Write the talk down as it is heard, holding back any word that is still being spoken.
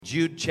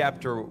Jude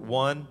chapter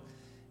 1,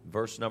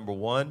 verse number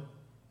 1.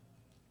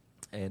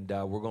 And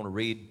we're going to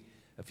read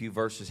a few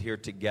verses here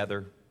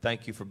together.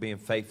 Thank you for being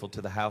faithful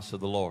to the house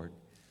of the Lord.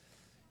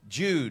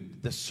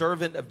 Jude, the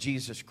servant of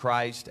Jesus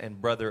Christ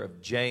and brother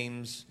of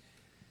James,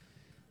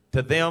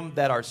 to them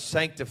that are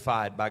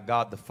sanctified by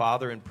God the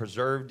Father and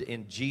preserved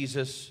in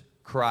Jesus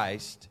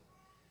Christ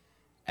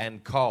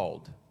and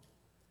called,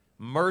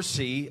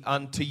 mercy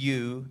unto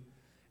you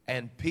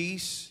and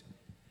peace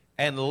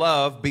and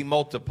love be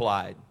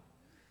multiplied.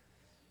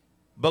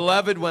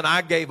 Beloved, when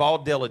I gave all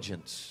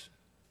diligence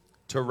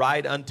to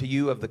write unto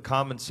you of the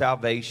common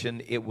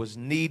salvation, it was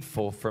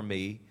needful for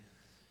me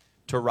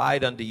to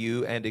write unto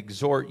you and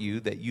exhort you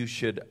that you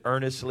should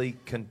earnestly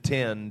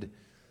contend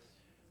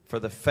for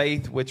the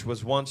faith which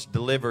was once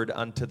delivered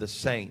unto the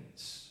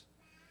saints.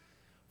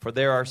 For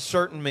there are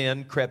certain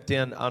men crept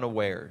in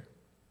unaware,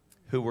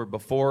 who were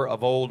before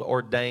of old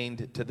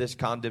ordained to this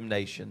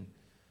condemnation,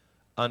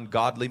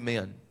 ungodly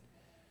men,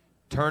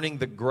 turning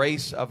the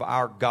grace of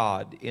our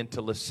God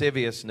into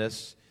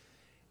lasciviousness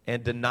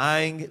and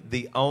denying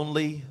the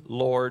only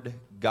Lord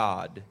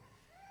God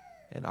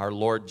and our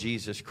Lord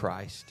Jesus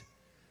Christ.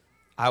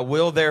 I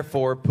will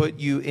therefore put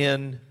you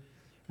in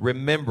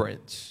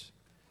remembrance,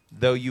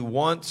 though you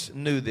once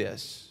knew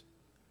this,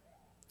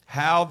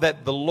 how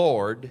that the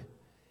Lord,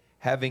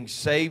 having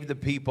saved the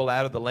people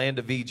out of the land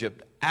of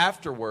Egypt,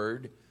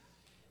 afterward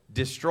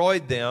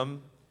destroyed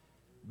them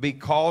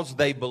because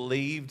they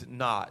believed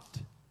not.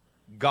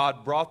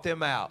 God brought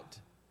them out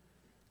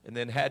and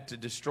then had to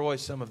destroy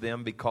some of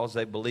them because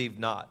they believed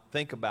not.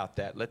 Think about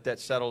that. Let that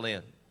settle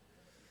in.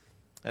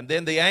 And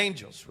then the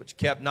angels, which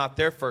kept not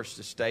their first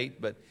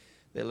estate, but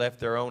they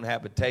left their own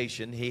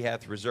habitation, he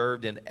hath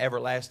reserved in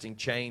everlasting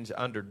chains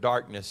under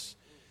darkness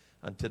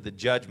unto the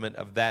judgment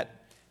of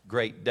that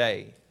great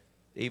day.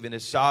 Even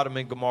as Sodom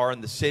and Gomorrah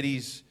and the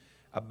cities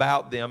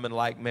about them in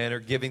like manner,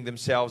 giving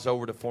themselves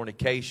over to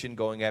fornication,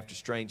 going after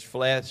strange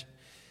flesh,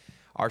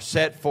 are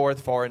set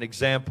forth for an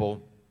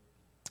example,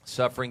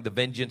 suffering the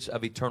vengeance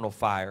of eternal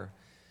fire.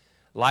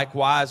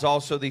 Likewise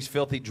also these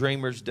filthy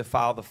dreamers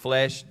defile the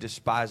flesh,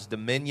 despise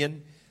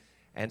dominion,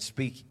 and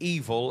speak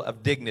evil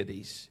of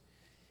dignities.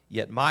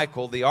 Yet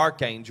Michael, the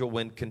archangel,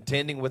 when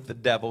contending with the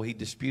devil, he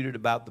disputed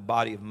about the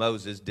body of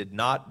Moses, did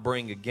not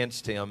bring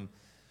against him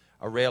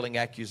a railing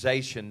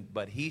accusation,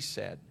 but he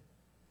said,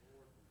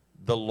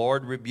 the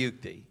Lord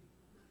rebuke thee.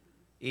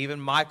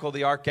 Even Michael,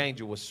 the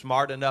archangel, was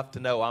smart enough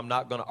to know, I'm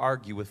not going to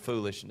argue with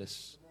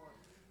foolishness.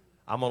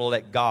 I'm going to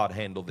let God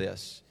handle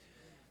this.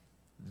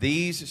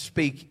 These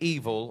speak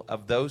evil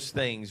of those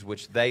things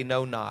which they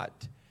know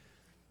not.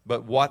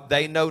 But what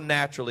they know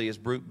naturally is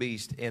brute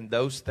beast. In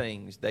those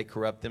things they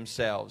corrupt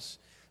themselves.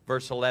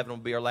 Verse 11 will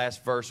be our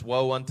last verse.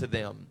 Woe unto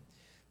them.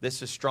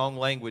 This is strong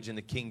language in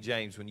the King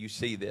James when you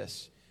see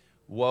this.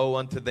 Woe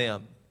unto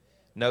them.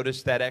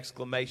 Notice that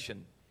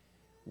exclamation.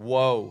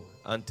 Woe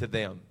unto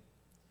them.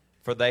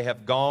 For they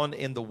have gone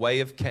in the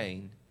way of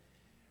Cain,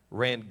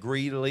 ran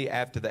greedily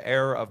after the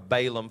error of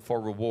Balaam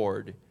for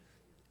reward,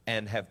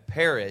 and have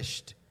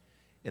perished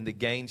in the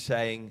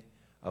gainsaying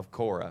of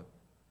Korah.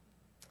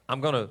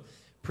 I'm going to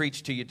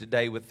preach to you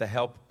today with the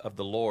help of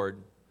the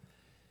Lord.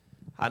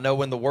 I know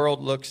when the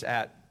world looks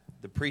at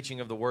the preaching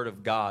of the Word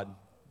of God,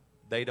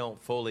 they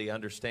don't fully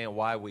understand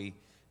why we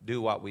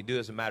do what we do.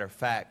 As a matter of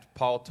fact,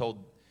 Paul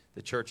told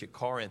the church at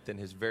Corinth in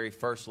his very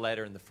first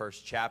letter in the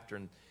first chapter,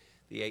 in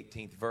the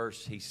 18th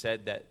verse, he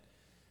said that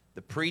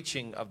the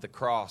preaching of the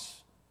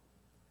cross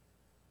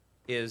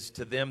is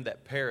to them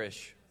that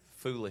perish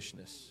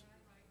foolishness.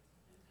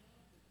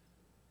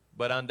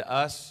 But unto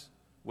us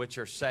which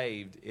are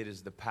saved, it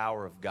is the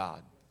power of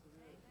God.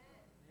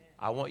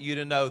 I want you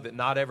to know that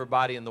not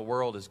everybody in the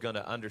world is going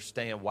to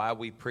understand why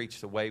we preach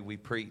the way we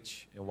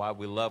preach and why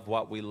we love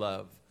what we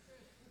love.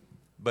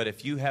 But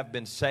if you have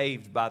been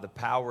saved by the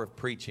power of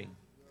preaching,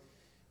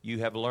 you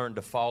have learned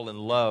to fall in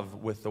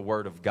love with the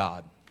Word of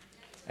God.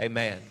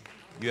 Amen.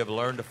 You have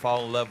learned to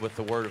fall in love with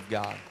the Word of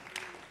God.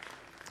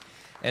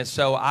 And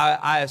so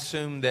I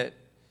assume that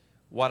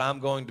what I'm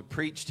going to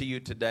preach to you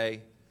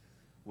today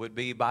would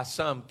be by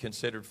some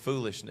considered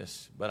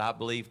foolishness. But I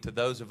believe to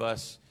those of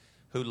us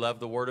who love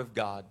the Word of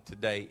God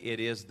today, it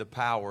is the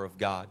power of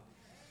God.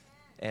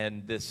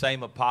 And the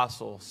same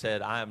apostle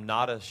said, I am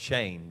not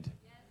ashamed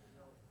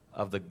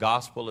of the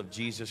gospel of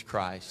Jesus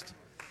Christ,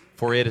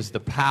 for it is the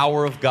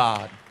power of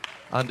God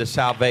unto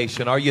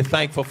salvation. Are you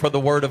thankful for the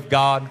Word of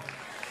God?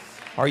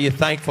 Are you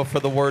thankful for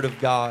the Word of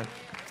God?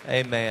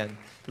 Amen.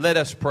 Let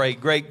us pray.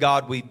 Great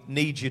God, we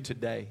need you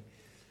today.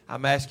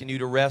 I'm asking you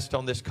to rest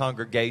on this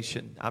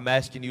congregation. I'm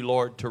asking you,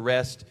 Lord, to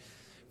rest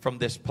from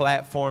this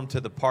platform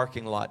to the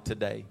parking lot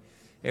today.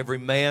 Every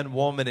man,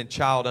 woman, and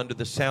child under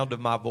the sound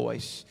of my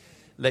voice.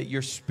 Let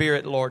your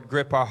Spirit, Lord,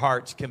 grip our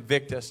hearts,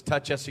 convict us,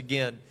 touch us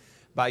again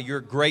by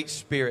your great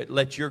Spirit.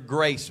 Let your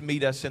grace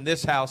meet us in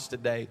this house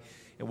today,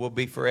 and we'll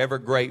be forever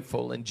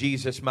grateful. In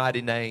Jesus'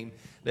 mighty name,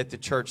 let the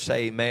church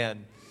say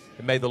amen.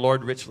 And may the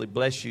Lord richly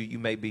bless you. You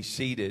may be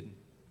seated.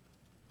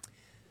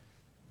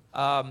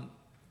 I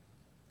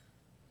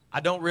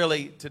don't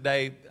really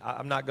today,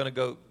 I'm not going to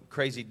go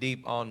crazy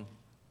deep on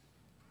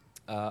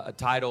a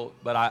title,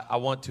 but I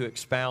want to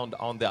expound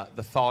on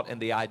the thought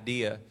and the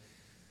idea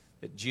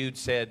that Jude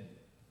said,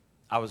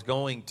 I was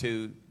going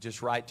to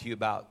just write to you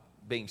about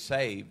being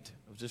saved.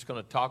 I was just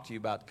going to talk to you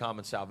about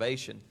common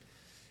salvation.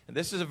 And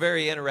this is a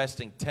very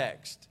interesting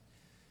text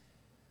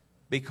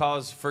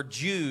because for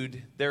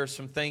Jude, there are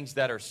some things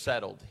that are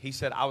settled. He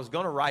said, I was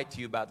going to write to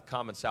you about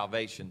common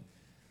salvation,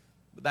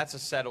 but that's a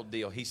settled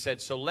deal. He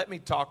said, so let me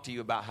talk to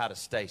you about how to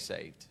stay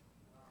saved.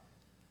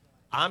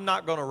 I'm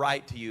not going to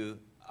write to you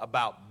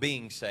about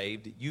being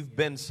saved. You've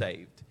been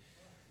saved.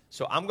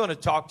 So I'm going to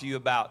talk to you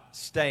about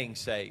staying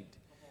saved.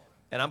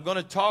 And I'm going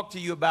to talk to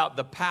you about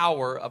the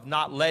power of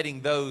not letting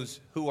those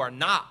who are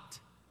not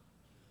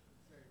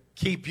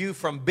keep you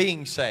from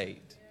being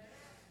saved.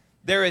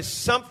 There is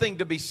something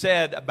to be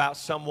said about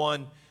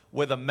someone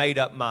with a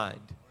made-up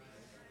mind.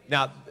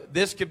 Now,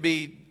 this could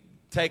be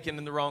taken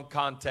in the wrong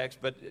context,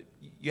 but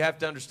you have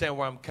to understand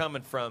where I'm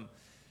coming from.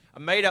 A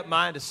made-up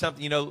mind is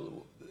something,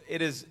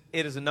 it is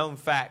a known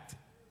fact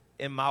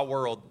in my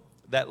world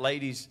that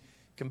ladies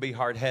can be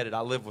hard-headed.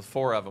 I live with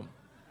 4 of them.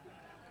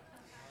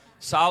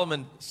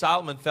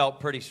 Solomon felt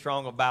pretty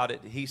strong about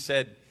it. He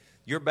said,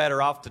 you're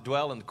better off to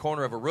dwell in the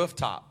corner of a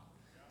rooftop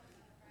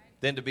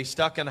than to be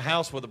stuck in a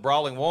house with a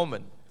brawling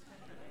woman.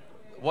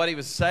 What he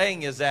was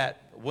saying is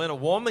that when a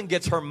woman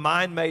gets her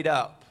mind made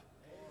up,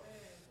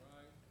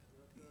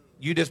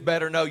 you just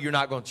better know you're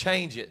not going to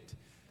change it.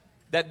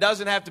 That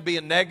doesn't have to be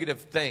a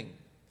negative thing.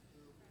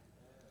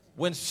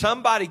 When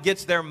somebody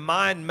gets their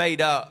mind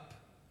made up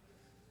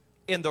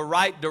in the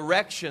right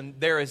direction,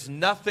 there is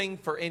nothing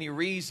for any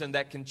reason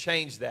that can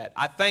change that.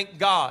 I thank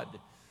God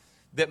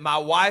that my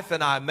wife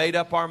and I made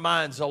up our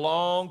minds a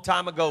long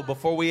time ago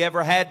before we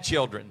ever had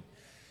children.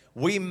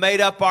 We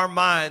made up our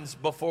minds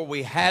before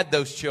we had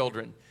those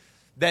children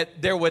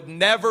that there would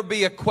never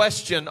be a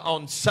question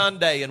on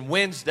Sunday and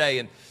Wednesday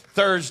and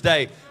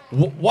Thursday.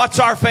 What's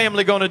our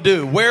family going to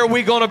do? Where are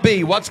we going to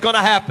be? What's going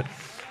to happen?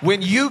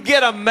 When you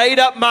get a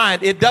made-up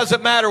mind, it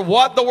doesn't matter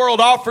what the world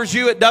offers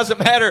you. It doesn't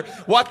matter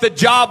what the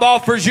job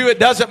offers you. It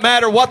doesn't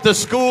matter what the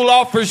school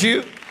offers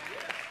you.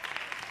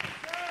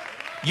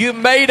 You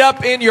made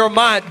up in your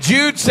mind.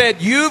 Jude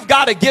said, you've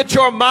got to get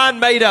your mind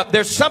made up.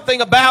 There's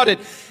something about it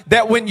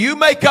that when you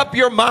make up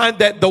your mind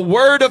that the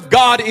Word of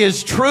God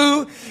is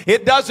true,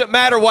 it doesn't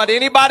matter what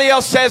anybody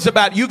else says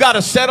about it. You got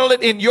to settle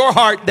it in your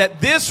heart that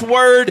this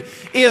Word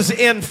is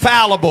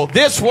infallible.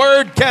 This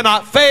Word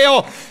cannot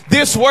fail.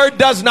 This Word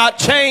does not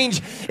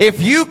change. If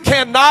you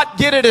cannot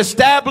get it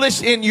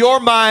established in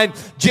your mind,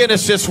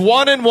 Genesis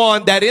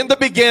 1:1, that in the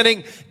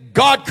beginning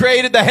God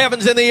created the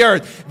heavens and the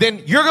earth,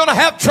 then you're going to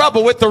have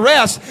trouble with the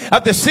rest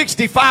of the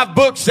 65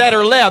 books that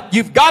are left.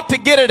 You've got to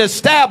get it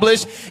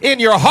established in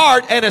your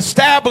heart and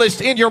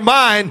established in your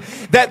mind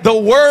that the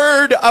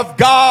Word of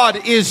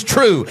God is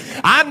true.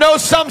 I know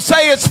some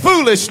say it's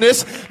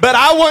foolishness, but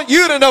I want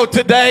you to know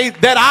today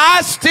that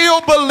I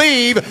still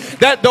believe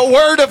that the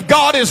Word of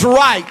God is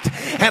right.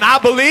 And I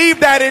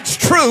believe that it's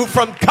true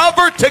from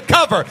cover to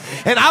cover.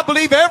 And I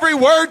believe every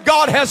word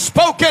God has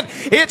spoken,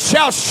 it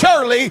shall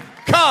surely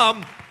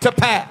come to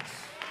pass.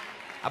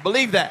 I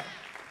believe that.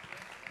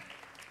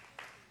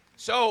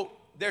 So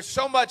there's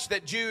so much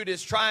that Jude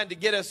is trying to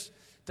get us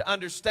to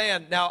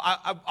understand. Now,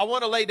 I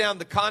want to lay down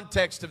the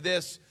context of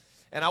this,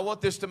 and I want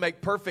this to make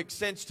perfect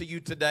sense to you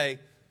today,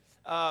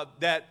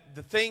 that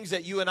the things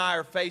that you and I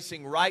are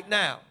facing right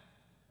now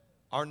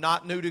are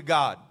not new to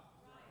God.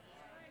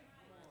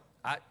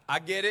 I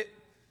get it.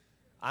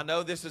 I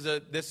know this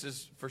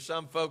is for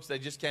some folks, they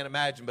just can't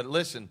imagine. But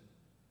listen,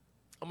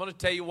 I'm going to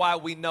tell you why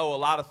we know a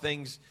lot of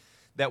things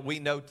that we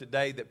know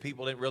today that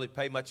people didn't really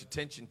pay much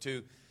attention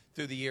to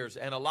through the years.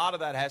 And a lot of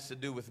that has to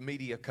do with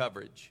media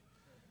coverage.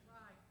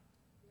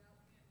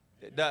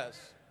 It does.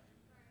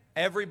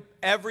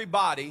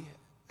 Everybody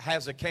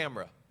has a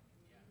camera.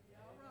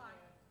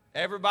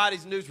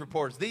 Everybody's news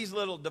reporters. These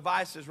little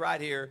devices right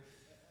here,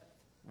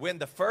 when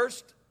the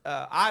first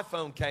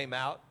iPhone came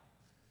out,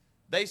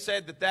 they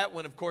said that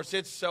one, of course,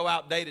 it's so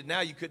outdated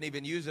now you couldn't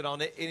even use it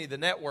on any of the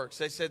networks.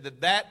 They said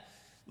that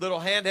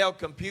little handheld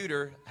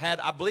computer had,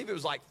 I believe it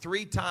was like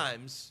 3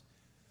 times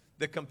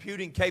the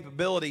computing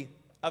capability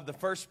of the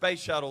first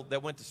space shuttle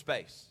that went to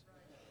space.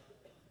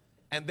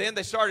 And then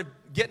they started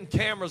getting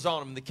cameras on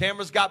them. The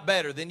cameras got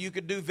better. Then you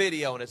could do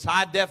video, and it's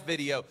high-def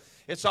video.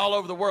 It's all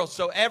over the world.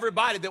 So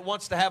everybody that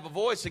wants to have a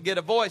voice can get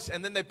a voice,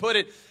 and then they put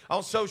it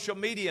on social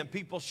media, and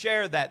people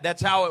share that.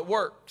 That's how it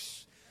works.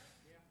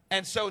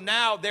 And so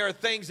now there are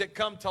things that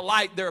come to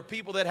light. There are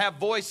people that have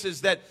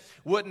voices that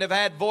wouldn't have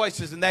had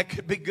voices, and that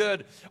could be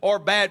good or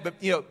bad.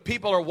 But,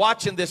 people are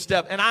watching this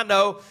stuff. And I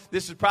know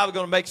this is probably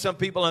going to make some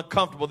people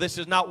uncomfortable. This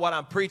is not what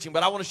I'm preaching,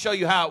 but I want to show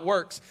you how it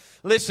works.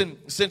 Listen,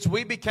 since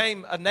we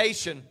became a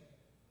nation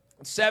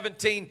in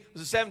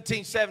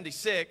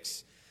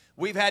 1776,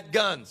 we've had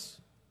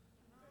guns.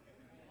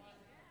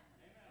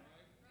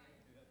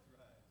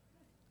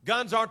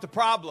 Guns aren't the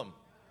problem.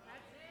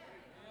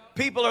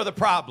 People are the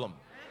problem.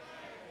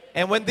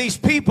 And when these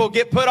people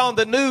get put on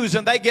the news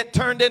and they get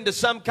turned into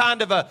some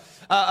kind of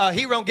a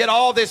hero and get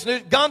all this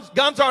news,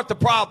 guns aren't the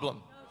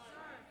problem.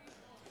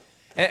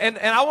 And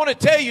I want to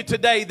tell you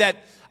today that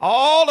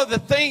all of the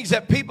things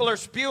that people are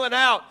spewing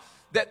out,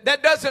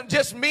 that doesn't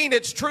just mean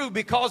it's true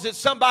because it's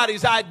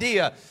somebody's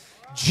idea.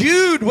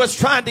 Jude was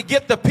trying to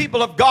get the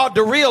people of God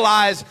to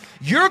realize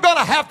you're going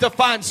to have to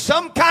find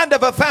some kind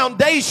of a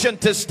foundation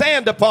to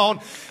stand upon,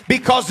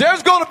 because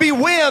there's going to be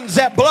winds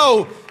that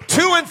blow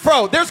to and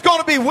fro. There's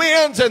going to be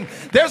winds and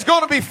there's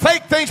going to be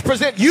fake things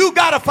presented. You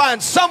got to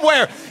find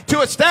somewhere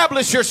to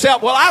establish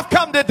yourself. Well, I've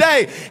come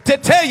today to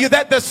tell you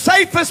that the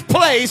safest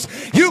place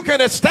you can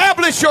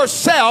establish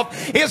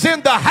yourself is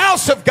in the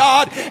house of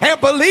God and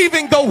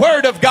believing the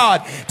word of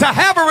God. To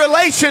have a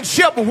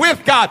relationship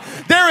with God.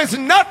 There is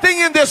nothing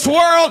in this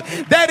world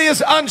that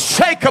is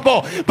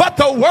unshakable, but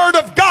the word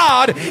of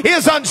God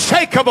is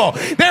unshakable.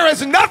 There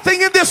is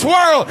nothing in this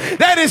world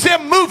that is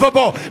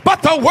immovable,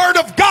 but the word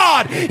of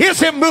God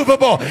is immovable.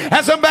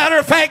 As a matter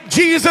of fact,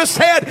 Jesus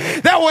said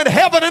that when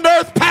heaven and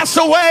earth pass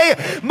away,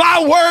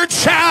 my word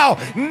shall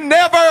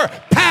never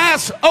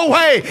pass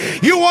away.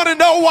 You want to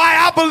know why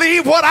I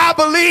believe what I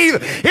believe?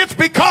 It's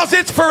because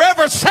it's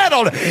forever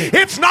settled.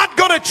 It's not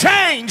going to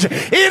change.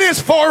 It is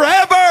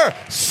forever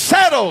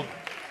settled.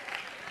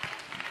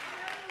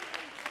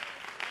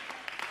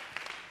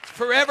 It's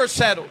forever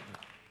settled.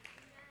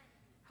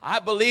 I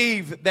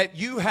believe that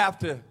you have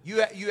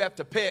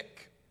to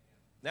pick.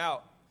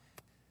 Now,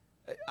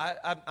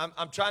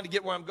 I'm trying to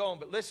get where I'm going,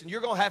 but listen,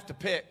 you're going to have to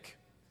pick.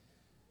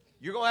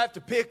 You're going to have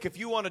to pick if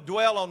you want to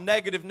dwell on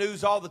negative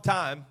news all the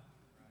time,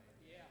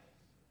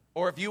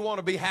 or if you want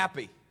to be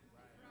happy.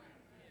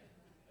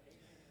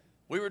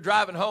 We were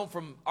driving home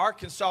from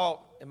Arkansas,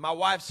 and my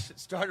wife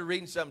started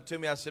reading something to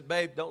me. I said,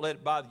 babe, don't let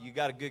it bother you. You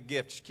got a good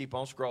gift. Just keep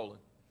on scrolling.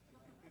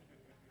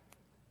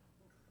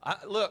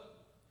 Look,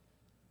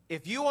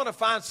 if you want to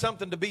find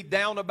something to be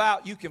down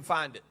about, you can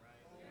find it.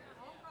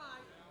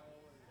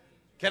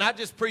 Can I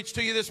just preach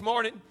to you this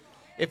morning?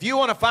 If you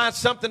want to find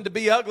something to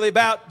be ugly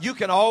about, you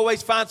can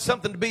always find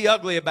something to be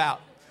ugly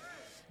about.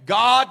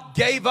 God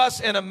gave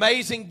us an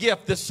amazing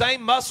gift. The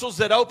same muscles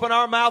that open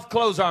our mouth,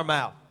 close our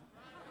mouth.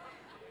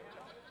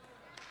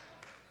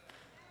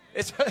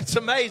 It's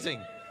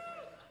amazing.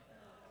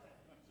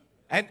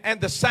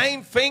 And the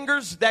same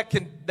fingers that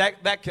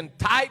can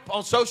type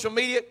on social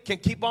media can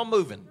keep on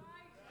moving.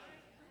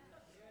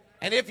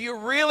 And if you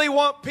really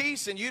want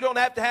peace and you don't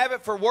have to have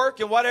it for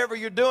work and whatever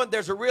you're doing,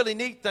 there's a really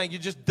neat thing. You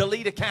just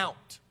delete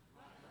account.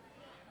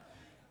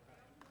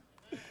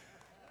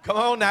 Come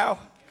on now.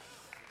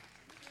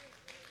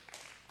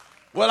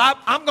 Well,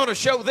 I'm going to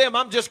show them.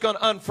 I'm just going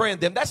to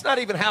unfriend them. That's not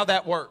even how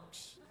that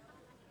works.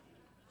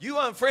 You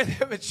unfriend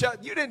them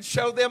and you didn't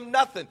show them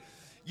nothing.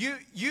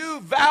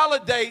 You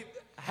validate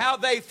how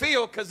they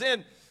feel, because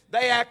then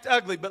they act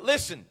ugly. But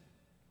listen,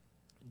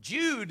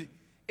 Jude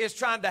is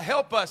trying to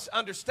help us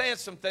understand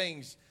some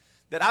things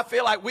that I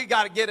feel like we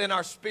got to get in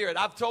our spirit.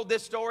 I've told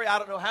this story I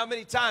don't know how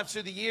many times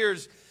through the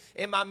years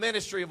in my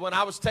ministry of when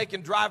I was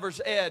taking driver's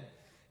ed,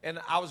 and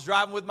I was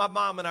driving with my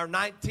mom in our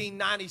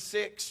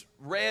 1996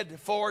 red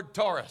Ford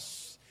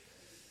Taurus.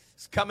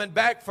 It's coming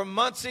back from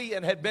Muncie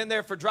and had been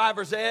there for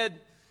driver's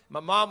ed. My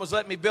mom was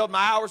letting me build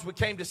my hours. We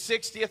came to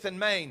 60th and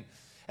Main.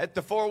 At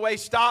the four-way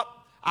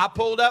stop, I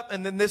pulled up,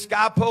 and then this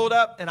guy pulled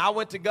up, and I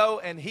went to go,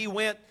 and he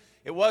went.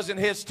 It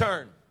wasn't his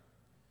turn.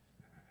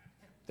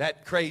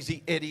 That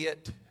crazy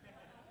idiot.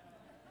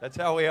 That's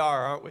how we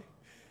are, aren't we?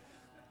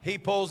 He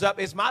pulls up.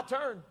 It's my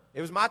turn.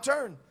 It was my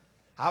turn.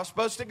 I was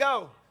supposed to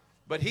go.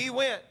 But he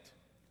went.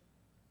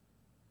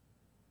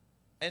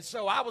 And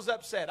so I was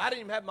upset. I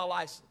didn't even have my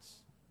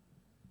license.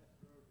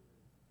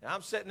 And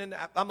I'm sitting in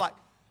there. I'm like,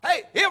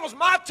 hey, it was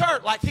my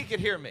turn. Like he could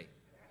hear me.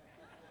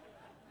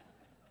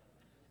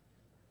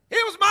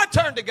 It was my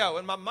turn to go.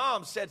 And my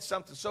mom said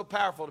something so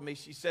powerful to me.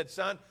 She said,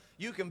 son,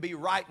 you can be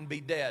right and be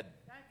dead.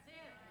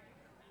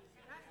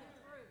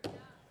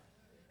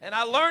 And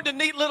I learned a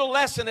neat little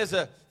lesson as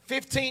a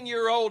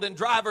 15-year-old in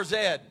driver's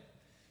ed.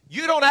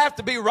 You don't have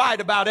to be right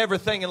about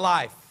everything in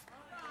life.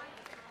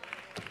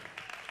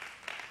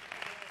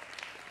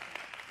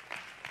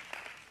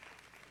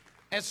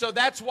 And so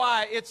that's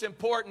why it's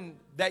important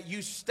that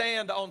you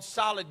stand on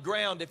solid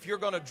ground. If you're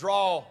going to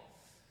draw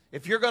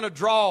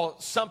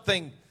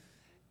something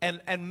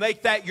and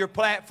make that your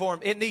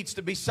platform, it needs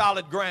to be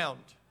solid ground.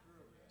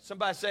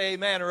 Somebody say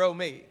amen or oh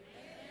me. Amen.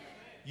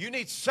 You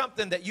need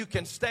something that you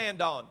can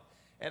stand on.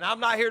 And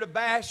I'm not here to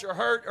bash or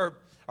hurt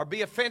or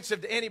be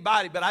offensive to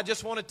anybody, but I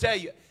just want to tell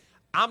you,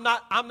 I'm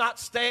not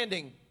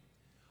standing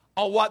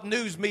on what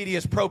news media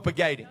is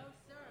propagating. No,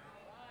 sir.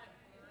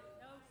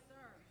 No, sir.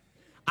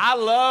 I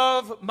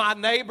love my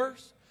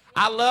neighbors.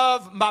 I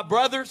love my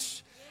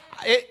brothers.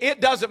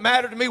 It doesn't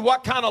matter to me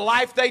what kind of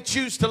life they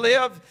choose to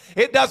live.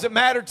 It doesn't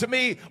matter to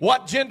me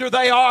what gender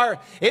they are.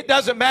 It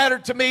doesn't matter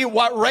to me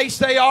what race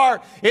they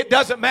are. It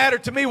doesn't matter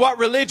to me what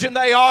religion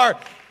they are.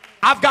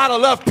 I've got to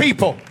love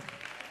people.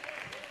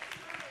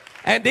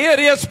 And it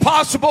is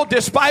possible,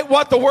 despite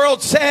what the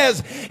world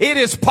says, it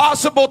is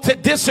possible to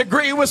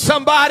disagree with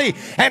somebody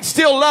and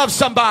still love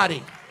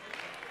somebody.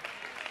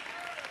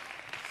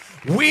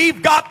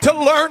 We've got to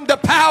learn the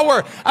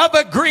power of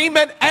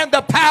agreement and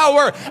the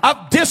power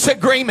of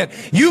disagreement.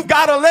 You've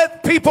got to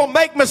let people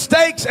make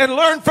mistakes and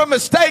learn from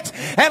mistakes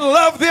and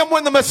love them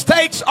when the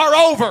mistakes are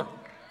over.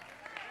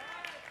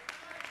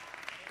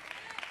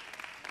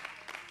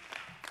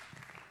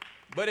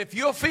 But if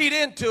you'll feed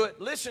into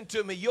it, listen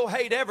to me, you'll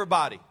hate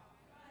everybody.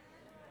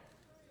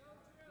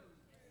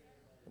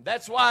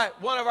 That's why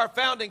one of our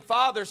founding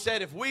fathers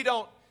said, if we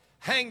don't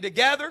hang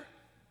together,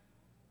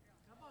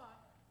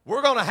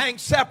 we're going to hang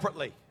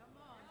separately.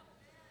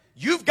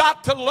 You've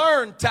got to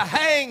learn to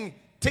hang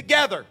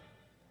together.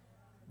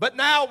 But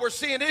now we're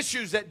seeing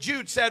issues that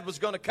Jude said was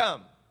going to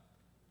come.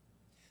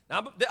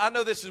 Now, I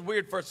know this is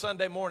weird for a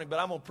Sunday morning, but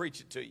I'm going to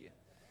preach it to you.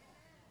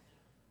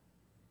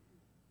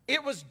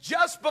 It was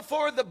just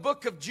before the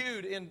book of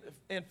Jude in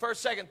 1st,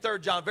 2nd,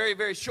 3rd John, very,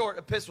 very short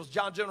epistles,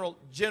 John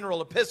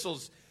general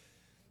epistles,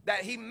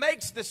 that he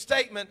makes the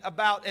statement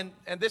about, and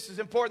this is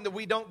important that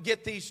we don't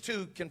get these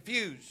two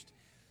confused.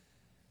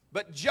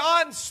 But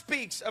John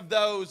speaks of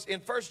those in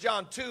 1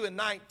 John 2 and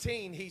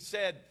 19. He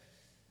said,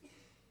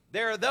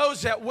 there are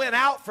those that went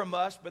out from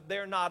us, but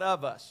they're not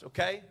of us,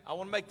 okay? I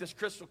want to make this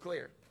crystal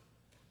clear.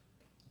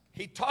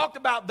 He talked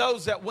about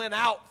those that went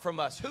out from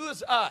us. Who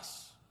is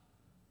us?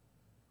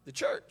 The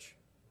church.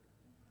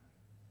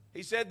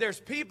 He said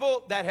there's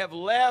people that have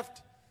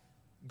left,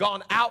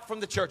 gone out from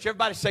the church.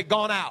 Everybody say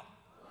gone out.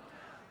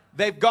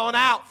 They've gone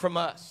out from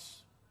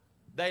us.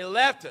 They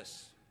left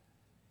us.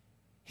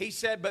 He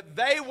said, but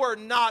they were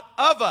not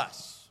of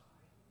us.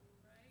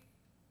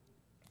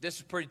 This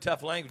is pretty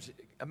tough language.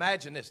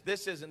 Imagine this.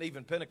 This isn't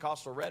even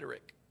Pentecostal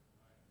rhetoric.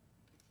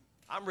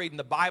 I'm reading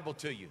the Bible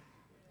to you.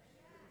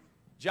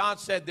 John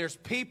said there's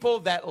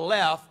people that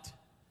left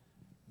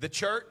the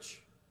church.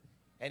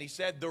 And he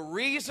said the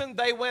reason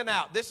they went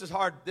out, this is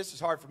hard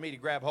for me to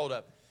grab hold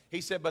of.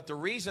 He said, but the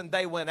reason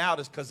they went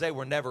out is because they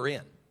were never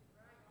in.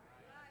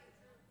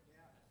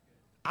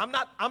 I'm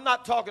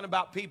not talking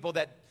about people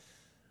that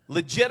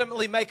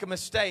legitimately make a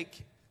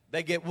mistake.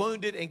 They get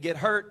wounded and get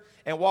hurt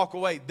and walk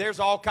away. There's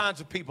all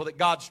kinds of people that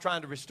God's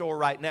trying to restore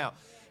right now.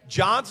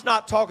 John's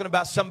not talking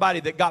about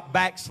somebody that got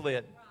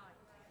backslid.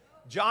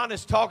 John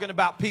is talking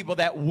about people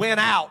that went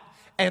out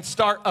and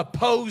start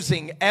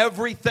opposing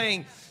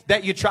everything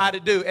that you try to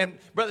do. And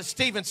Brother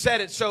Stephen said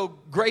it so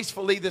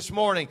gracefully this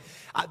morning.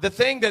 The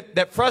thing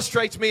that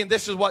frustrates me, and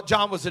this is what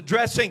John was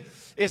addressing,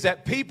 is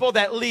that people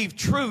that leave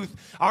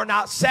truth are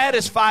not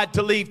satisfied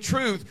to leave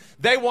truth.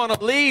 They want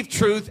to leave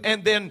truth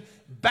and then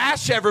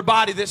bash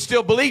everybody that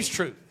still believes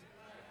truth.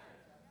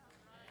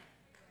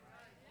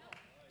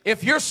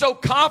 If you're so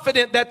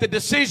confident that the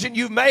decision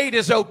you made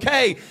is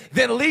okay,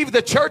 then leave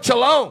the church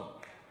alone.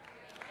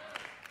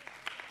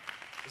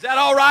 Is that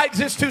all right? Is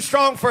this too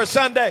strong for a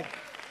Sunday?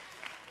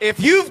 If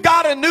you've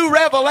got a new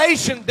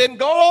revelation, then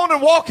go on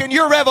and walk in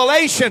your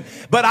revelation.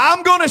 But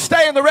I'm going to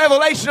stay in the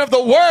revelation of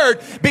the Word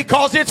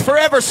because it's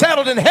forever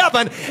settled in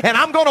heaven, and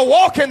I'm going to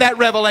walk in that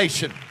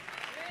revelation.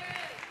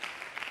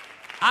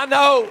 I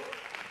know,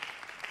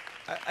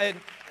 and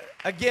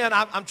again,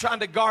 I'm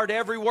trying to guard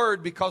every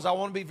word because I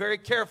want to be very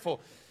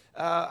careful.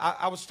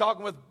 I was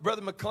talking with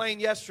Brother McLean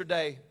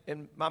yesterday,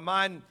 and my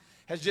mind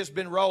has just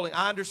been rolling.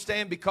 I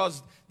understand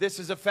because this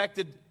has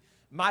affected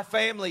my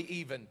family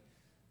even.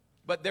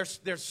 But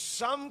there's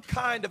some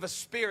kind of a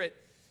spirit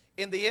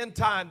in the end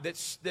time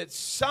that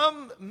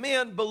some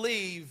men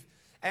believe,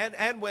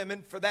 and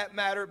women for that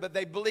matter, but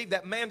they believe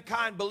that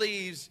mankind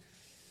believes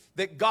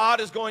that God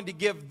is going to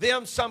give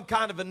them some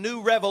kind of a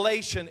new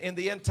revelation in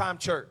the end time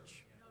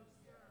church.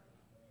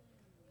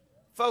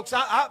 Folks,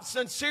 I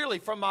sincerely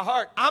from my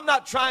heart, I'm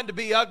not trying to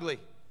be ugly,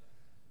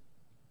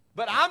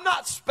 but I'm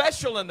not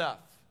special enough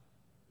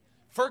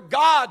for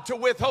God to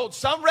withhold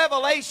some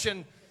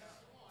revelation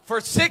for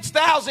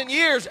 6,000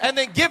 years and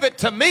then give it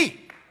to me.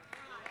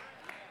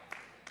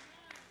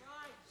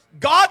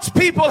 God's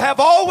people have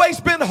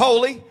always been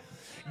holy.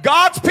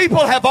 God's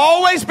people have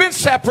always been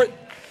separate.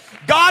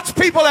 God's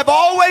people have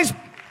always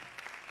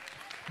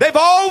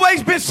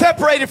been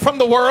separated from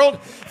the world.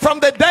 From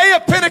the day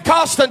of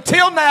Pentecost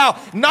until now,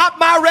 not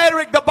my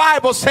rhetoric, the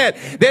Bible said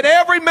that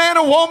every man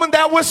and woman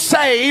that was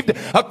saved,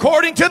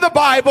 according to the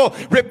Bible,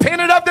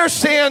 repented of their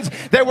sins.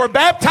 They were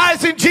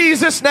baptized in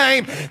Jesus'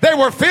 name. They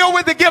were filled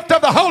with the gift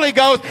of the Holy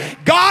Ghost.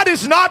 God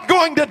is not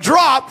going to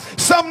drop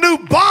some new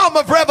bomb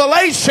of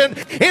revelation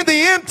in the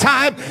end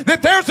time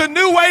that there's a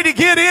new way to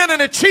get in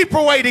and a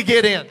cheaper way to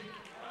get in.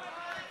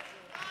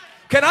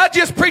 Can I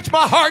just preach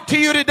my heart to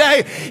you today?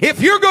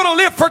 If you're going to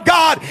live for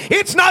God,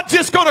 it's not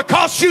just going to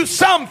cost you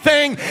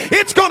something.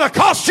 It's going to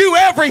cost you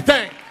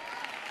everything.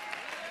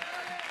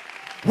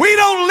 We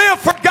don't live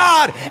for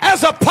God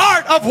as a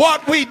part of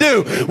what we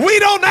do. We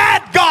don't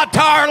add God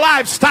to our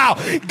lifestyle.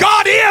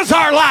 God is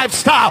our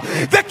lifestyle.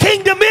 The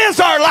kingdom is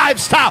our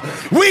lifestyle.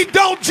 We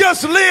don't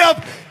just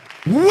live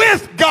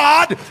with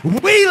God.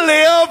 We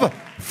live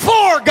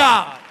for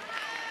God.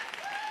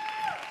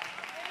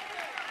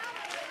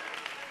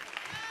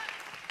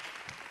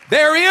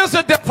 There is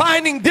a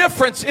defining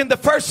difference in the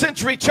first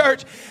century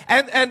church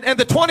and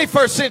the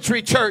 21st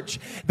century church.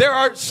 There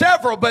are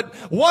several, but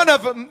one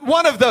of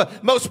the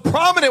most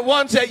prominent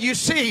ones that you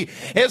see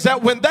is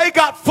that when they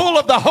got full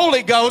of the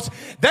Holy Ghost,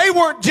 they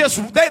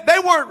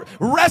weren't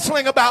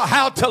wrestling about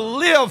how to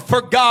live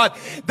for God.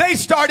 They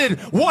started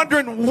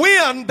wondering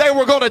when they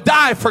were going to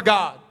die for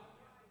God.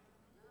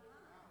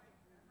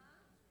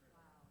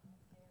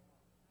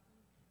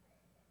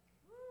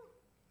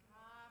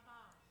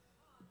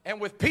 And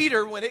with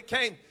Peter, when it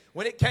came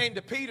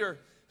to Peter,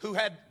 who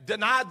had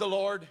denied the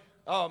Lord,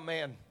 oh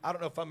man, I don't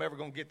know if I'm ever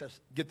going to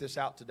get this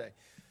out today.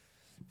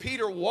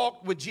 Peter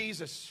walked with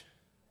Jesus.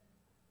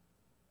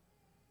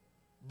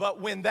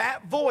 But when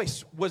that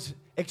voice was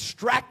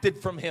extracted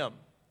from him,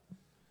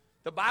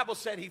 the Bible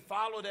said he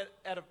followed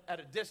at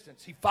a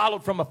distance. He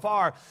followed from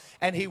afar,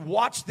 and he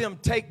watched them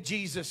take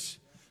Jesus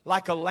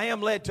like a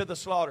lamb led to the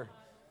slaughter.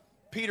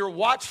 Peter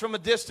watched from a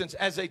distance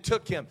as they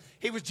took him.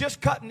 He was just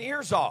cutting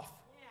ears off.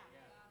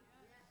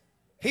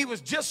 He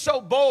was just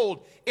so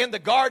bold in the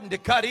garden to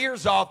cut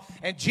ears off,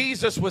 and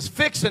Jesus was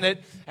fixing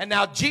it. And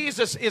now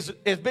Jesus is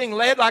being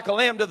led like a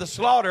lamb to the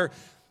slaughter,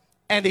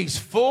 and he's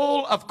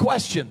full of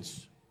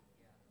questions.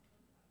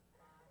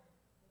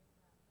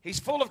 He's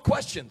full of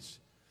questions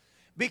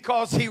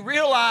because he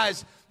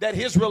realized that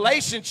his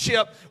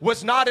relationship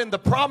was not in the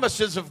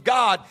promises of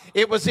God.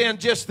 It was in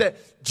just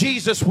that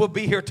Jesus will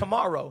be here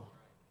tomorrow.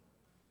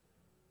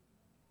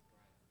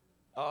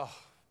 Oh.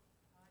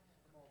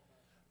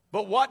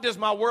 But what does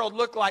my world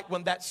look like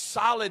when that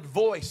solid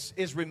voice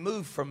is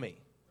removed from me?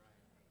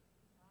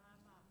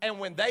 And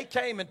when they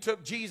came and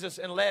took Jesus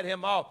and led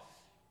him off,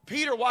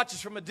 Peter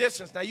watches from a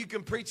distance. Now, you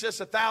can preach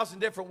this 1,000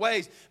 different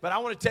ways, but I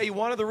want to tell you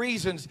one of the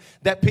reasons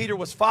that Peter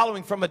was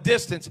following from a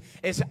distance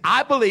is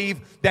I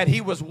believe that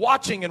he was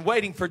watching and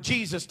waiting for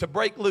Jesus to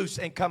break loose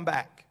and come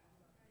back.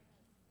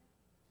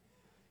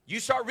 You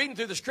start reading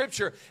through the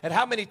scripture and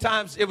how many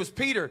times it was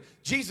Peter.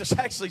 Jesus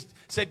actually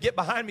said, "Get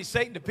behind me,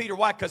 Satan," to Peter.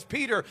 Why? Because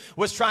Peter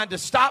was trying to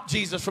stop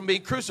Jesus from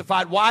being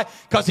crucified. Why?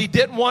 Because he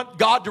didn't want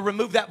God to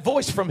remove that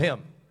voice from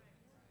him.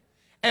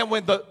 And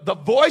when the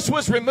voice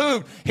was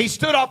removed, he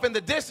stood off in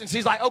the distance.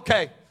 He's like,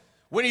 okay,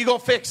 when are you going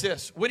to fix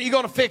this? When are you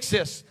going to fix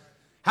this?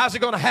 How's it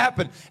going to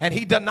happen? And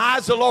he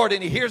denies the Lord,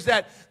 and he hears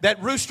that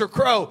rooster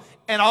crow,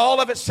 and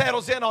all of it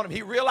settles in on him.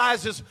 He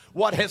realizes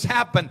what has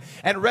happened,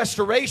 and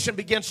restoration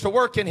begins to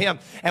work in him.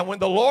 And when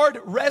the Lord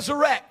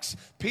resurrects,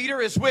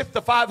 Peter is with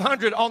the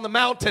 500 on the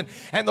mountain,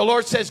 and the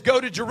Lord says, "Go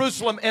to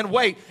Jerusalem and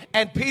wait."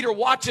 And Peter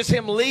watches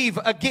him leave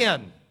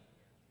again.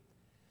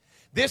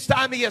 This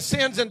time he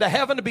ascends into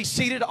heaven to be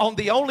seated on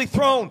the only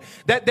throne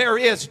that there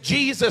is.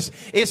 Jesus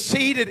is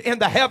seated in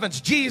the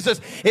heavens. Jesus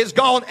is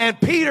gone. And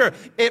Peter,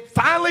 it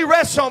finally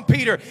rests on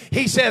Peter.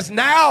 He says,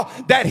 now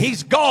that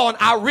he's gone,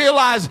 I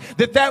realize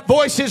that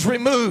voice is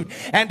removed.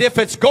 And if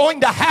it's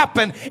going to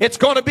happen, it's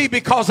going to be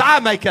because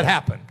I make it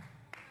happen.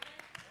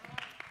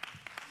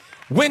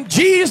 When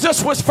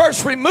Jesus was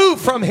first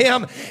removed from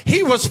him,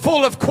 he was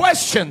full of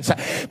questions.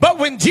 But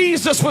when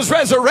Jesus was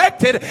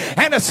resurrected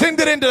and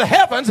ascended into the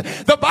heavens,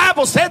 the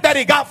Bible said that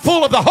he got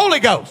full of the Holy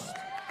Ghost.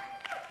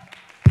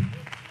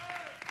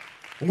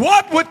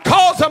 What would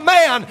cause a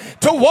man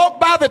to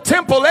walk by the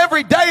temple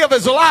every day of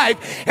his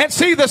life and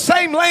see the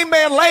same lame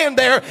man laying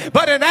there?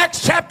 But in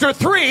Acts chapter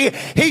 3,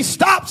 he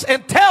stops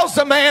and tells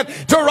the man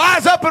to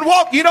rise up and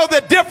walk. You know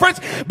the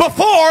difference?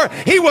 Before,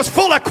 he was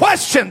full of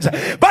questions.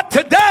 But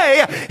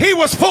today, he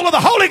was full of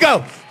the Holy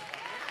Ghost.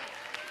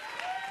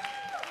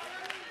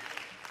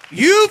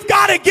 You've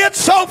got to get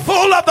so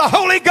full of the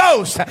Holy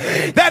Ghost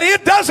that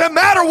it doesn't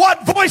matter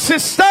what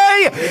voices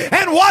stay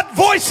and what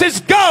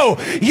voices go.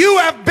 You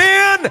have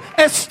been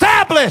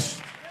established.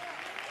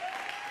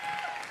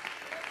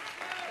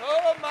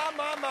 Oh,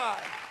 my.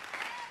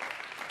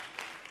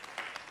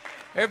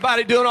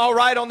 Everybody doing all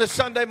right on this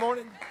Sunday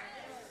morning?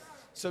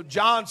 So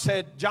John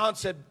said,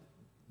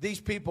 these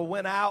people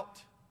went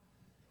out,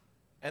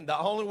 and the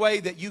only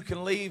way that you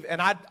can leave,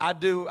 and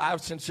I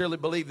sincerely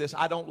believe this.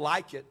 I don't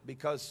like it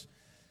because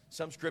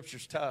some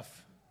scripture's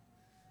tough.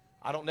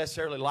 I don't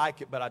necessarily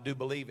like it, but I do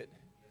believe it.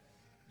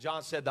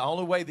 John said the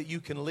only way that you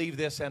can leave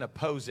this and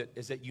oppose it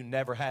is that you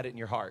never had it in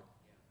your heart.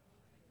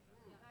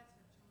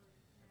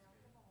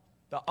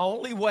 The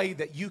only way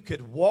that you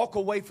could walk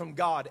away from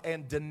God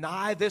and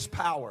deny this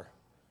power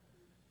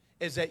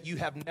is that you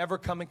have never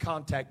come in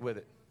contact with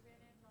it.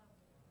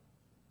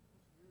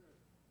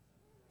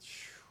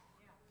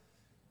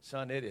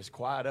 Son, it is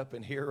quiet up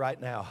in here right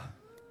now.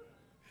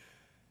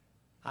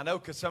 I know,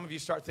 because some of you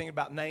start thinking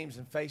about names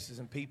and faces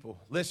and people.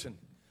 Listen,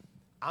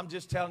 I'm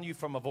just telling you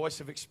from a voice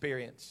of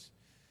experience.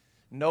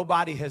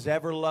 Nobody has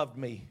ever loved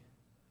me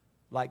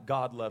like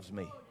God loves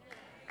me.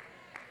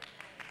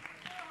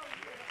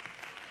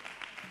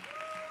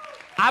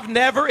 I've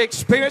never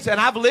experienced,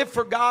 and I've lived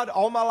for God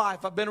all my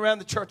life. I've been around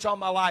the church all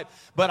my life,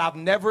 but I've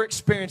never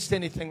experienced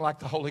anything like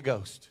the Holy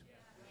Ghost.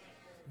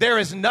 There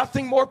is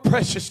nothing more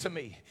precious to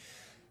me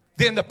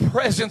than the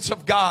presence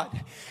of God,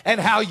 and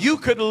how you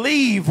could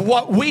leave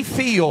what we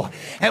feel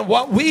and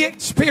what we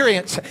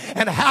experience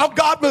and how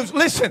God moves.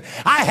 Listen,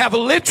 I have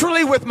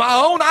literally with my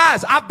own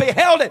eyes, I've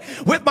beheld it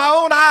with my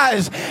own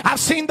eyes. I've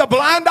seen the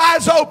blind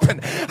eyes open.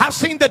 I've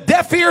seen the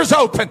deaf ears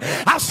open.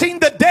 I've seen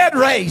the dead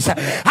raised.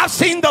 I've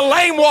seen the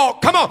lame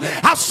walk. Come on.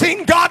 I've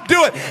seen God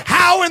do it.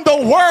 How in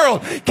the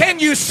world can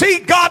you see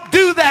God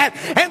do that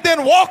and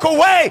then walk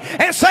away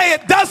and say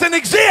it doesn't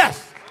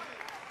exist?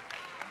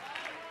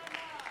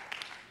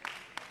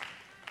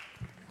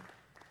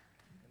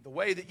 The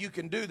way that you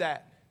can do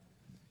that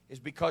is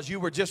because you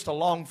were just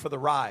along for the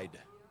ride.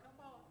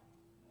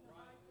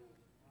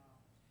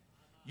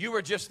 You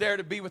were just there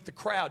to be with the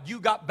crowd.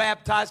 You got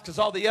baptized because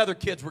all the other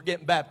kids were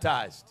getting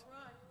baptized.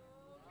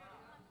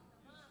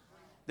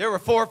 There were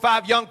 4 or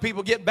 5 young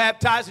people getting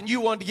baptized, and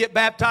you wanted to get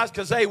baptized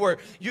because they were.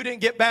 You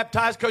didn't get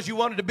baptized because you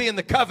wanted to be in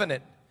the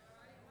covenant.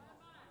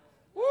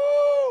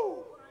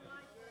 Woo!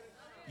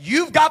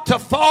 You've got to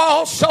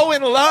fall so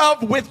in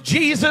love with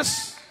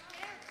Jesus.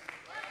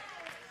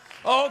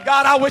 Oh,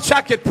 God, I wish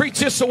I could preach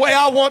this the way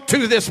I want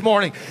to this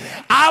morning.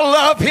 I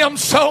love him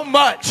so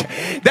much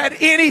that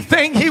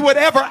anything he would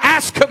ever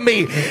ask of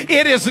me,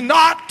 it is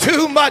not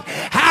too much.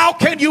 How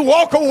can you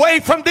walk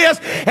away from this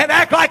and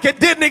act like it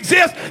didn't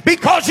exist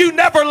because you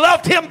never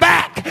loved him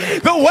back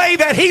the way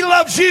that he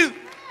loves you?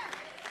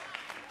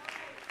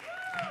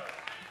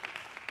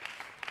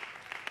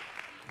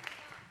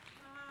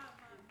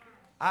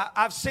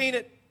 I've seen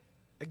it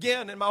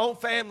again in my own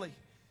family.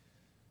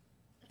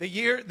 The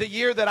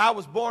year that I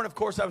was born, of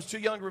course, I was too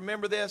young to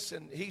remember this,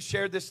 and he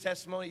shared this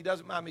testimony. He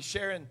doesn't mind me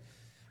sharing.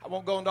 I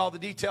won't go into all the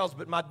details,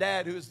 but my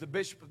dad, who is the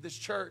bishop of this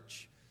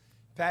church,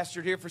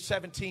 pastored here for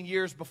 17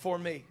 years before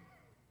me,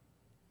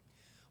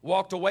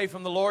 walked away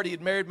from the Lord. He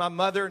had married my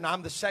mother, and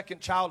I'm the second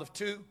child of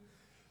 2.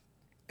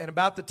 And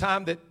about the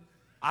time that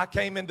I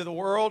came into the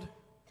world,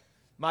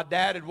 my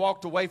dad had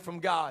walked away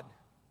from God.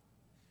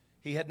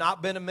 He had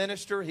not been a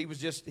minister. He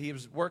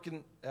was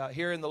working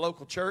here in the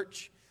local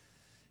church,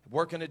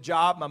 working a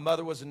job. My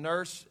mother was a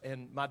nurse,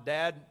 and my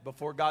dad,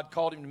 before God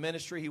called him to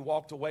ministry, he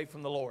walked away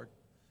from the Lord.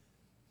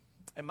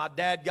 And my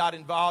dad got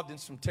involved in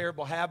some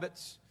terrible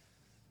habits.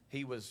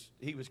 He was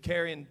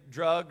carrying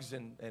drugs,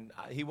 and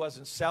he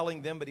wasn't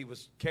selling them, but he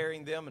was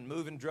carrying them and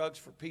moving drugs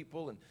for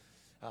people, and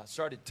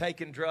started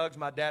taking drugs.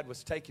 My dad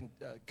was taking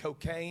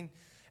cocaine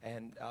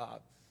and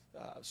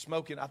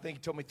smoking, I think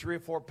he told me 3 or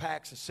 4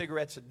 packs of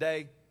cigarettes a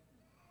day,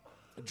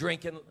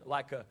 drinking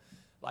like a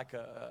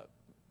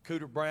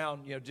Cooter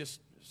Brown,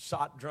 just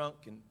sot drunk.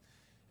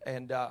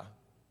 And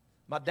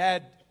my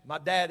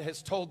dad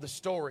has told the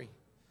story.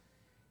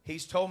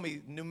 He's told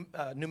me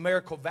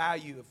numerical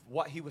value of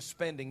what he was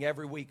spending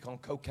every week on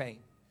cocaine.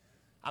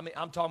 I mean,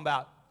 I'm talking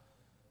about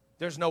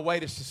there's no way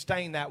to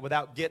sustain that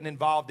without getting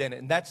involved in it.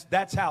 And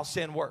that's how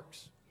sin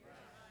works.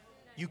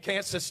 You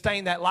can't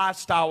sustain that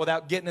lifestyle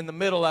without getting in the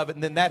middle of it,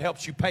 and then that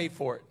helps you pay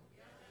for it.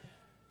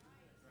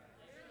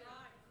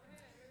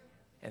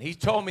 And he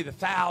told me the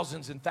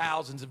thousands and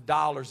thousands of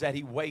dollars that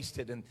he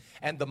wasted,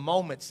 and the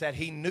moments that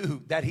he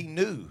knew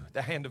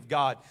the hand of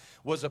God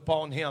was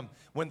upon him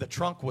when the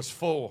trunk was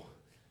full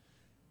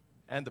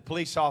and the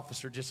police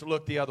officer just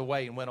looked the other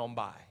way and went on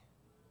by.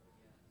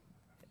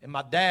 And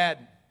my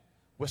dad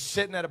was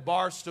sitting at a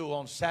bar stool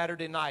on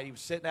Saturday night. He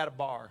was sitting at a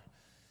bar.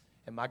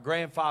 And my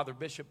grandfather,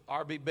 Bishop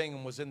R.B.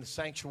 Bingham, was in the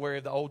sanctuary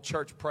of the old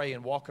church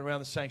praying, walking around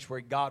the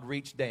sanctuary. God,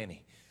 reach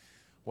Danny.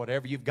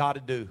 Whatever you've got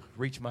to do,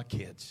 reach my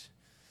kids.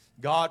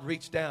 God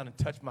reached down and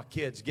touched my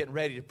kids, getting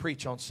ready to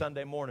preach on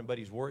Sunday morning, but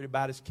he's worried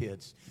about his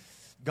kids.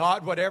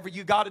 God, whatever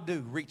you got to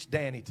do, reach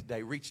Danny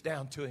today. Reach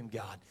down to him,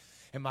 God.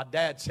 And my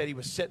dad said he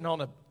was sitting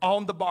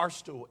on the bar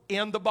stool,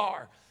 in the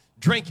bar,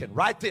 drinking,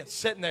 right then,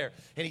 sitting there.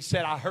 And he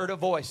said, I heard a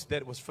voice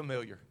that was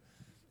familiar.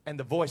 And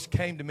the voice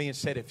came to me and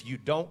said, if you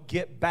don't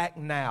get back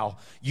now,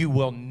 you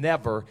will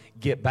never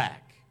get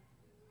back.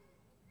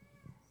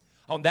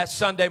 On that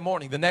Sunday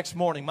morning, the next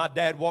morning, my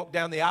dad walked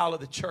down the aisle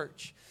of the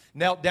church,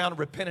 knelt down and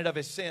repented of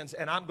his sins.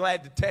 And I'm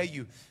glad to tell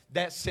you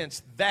that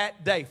since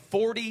that day,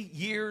 40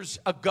 years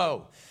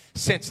ago,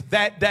 since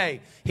that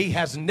day, he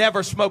has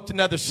never smoked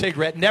another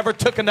cigarette, never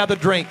took another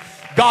drink.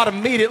 God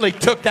immediately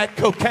took that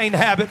cocaine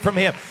habit from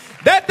him.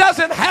 That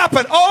doesn't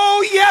happen.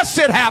 Oh, yes,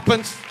 it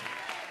happens.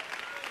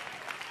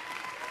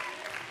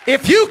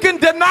 If you can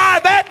deny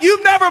that,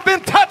 you've never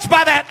been touched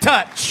by that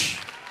touch.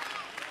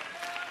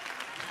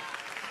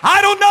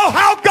 I don't know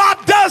how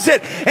God does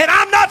it, and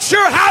I'm not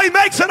sure how he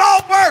makes it all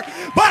work,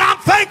 but I'm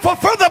thankful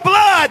for the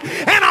blood,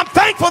 and I'm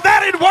thankful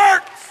that it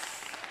works.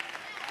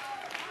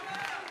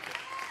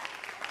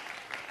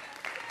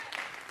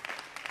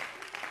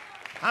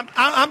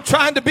 I'm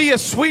trying to be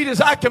as sweet as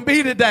I can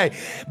be today.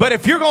 But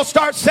if you're going to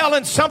start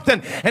selling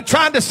something and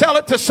trying to sell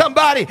it to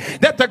somebody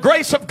that the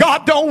grace of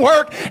God don't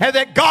work and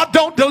that God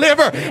don't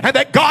deliver and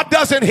that God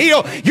doesn't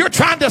heal, you're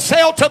trying to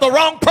sell to the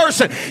wrong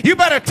person. You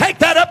better take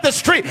that up the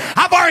street.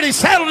 I've already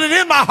settled it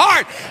in my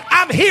heart.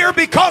 I'm here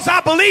because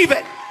I believe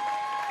it.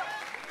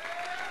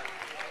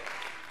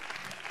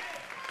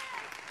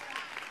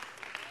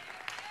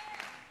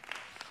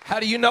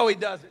 do you know he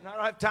does it? And I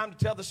don't have time to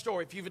tell the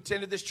story. If you've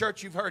attended this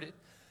church, you've heard it.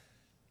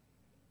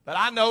 But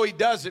I know he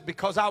does it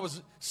because I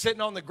was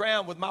sitting on the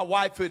ground with my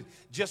wife who had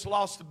just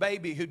lost a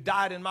baby who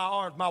died in my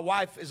arms. My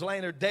wife is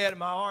laying there dead in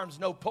my arms,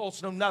 no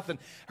pulse, no nothing.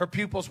 Her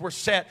pupils were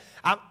set.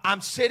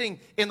 I'm sitting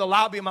in the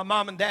lobby of my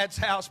mom and dad's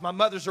house. My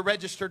mother's a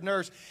registered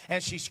nurse,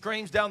 and she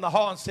screams down the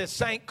hall and says,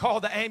 "Saint,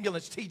 call the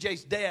ambulance.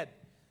 TJ's dead."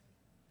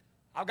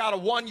 I've got a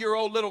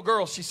 1-year-old little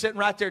girl. She's sitting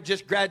right there,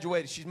 just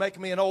graduated. She's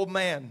making me an old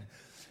man.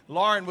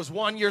 Lauren was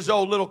 1 year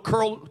old, little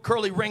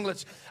curly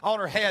ringlets on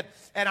her head.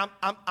 And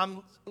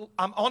I'm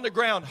on the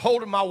ground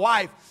holding my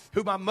wife,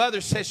 who my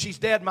mother says she's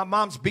dead. My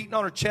mom's beating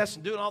on her chest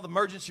and doing all the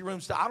emergency room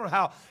stuff. I don't know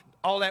how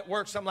all that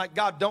works. I'm like,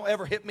 God, don't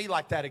ever hit me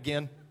like that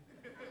again.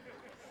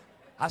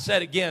 I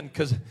said again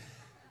because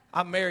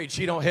I'm married.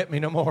 She don't hit me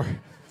no more.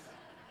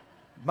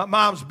 My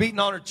mom's beating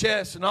on her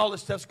chest and all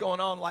this stuff's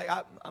going on.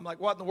 I'm like,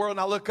 what in the world? And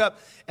I look up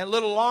and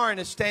little Lauren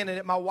is standing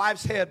at my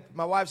wife's head.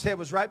 My wife's head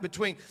was right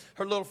between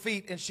her little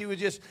feet, and she was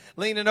just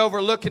leaning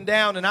over, looking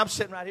down. And I'm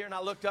sitting right here, and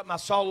I looked up and I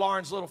saw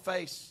Lauren's little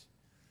face.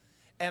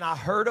 And I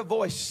heard a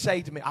voice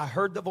say to me, I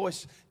heard the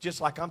voice just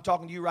like I'm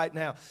talking to you right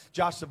now.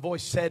 Josh, the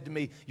voice said to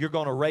me, "You're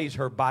going to raise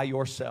her by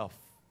yourself."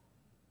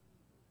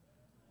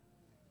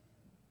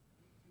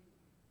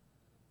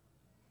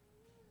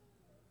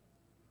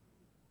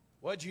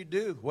 What'd you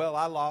do? Well,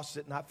 I lost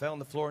it, and I fell on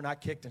the floor, and I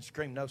kicked and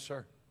screamed. No,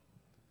 sir.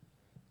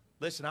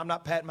 Listen, I'm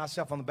not patting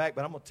myself on the back,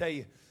 but I'm going to tell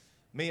you,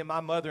 me and my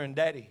mother and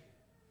daddy,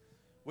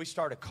 we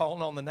started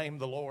calling on the name of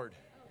the Lord.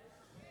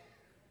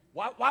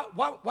 Why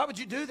would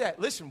you do that?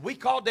 Listen, we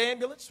called the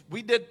ambulance.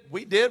 We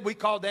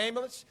called the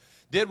ambulance,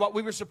 did what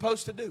we were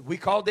supposed to do. We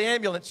called the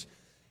ambulance,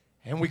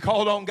 and we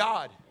called on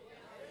God.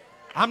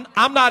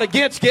 I'm not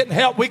against getting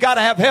help. We got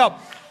to have help.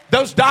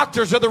 Those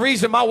doctors are the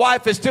reason my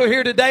wife is still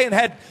here today and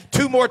had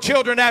 2 more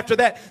children after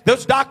that.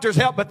 Those doctors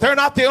help, but they're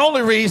not the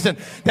only reason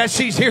that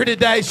she's here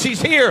today.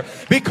 She's here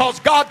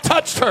because God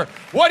touched her.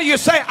 What do you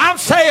say? I'm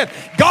saying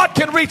God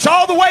can reach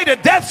all the way to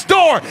death's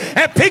door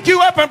and pick you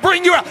up and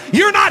bring you out.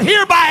 You're not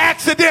here by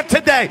accident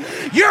today.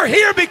 You're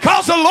here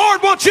because the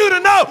Lord wants you to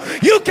know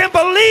you can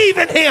believe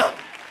in Him.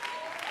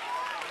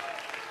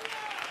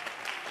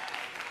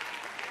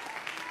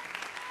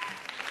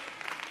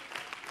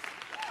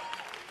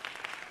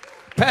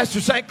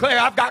 Pastor St. Clair,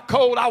 I've got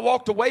cold. I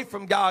walked away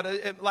from God.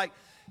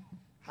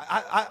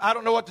 I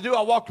don't know what to do.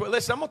 I walked away.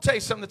 Listen, I'm going to tell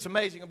you something that's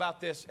amazing about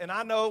this. And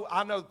I know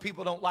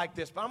people don't like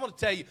this, but I'm going to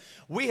tell you,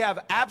 we have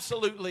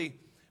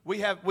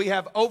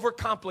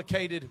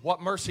overcomplicated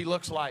what mercy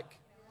looks like.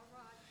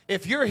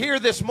 If you're here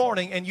this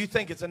morning and you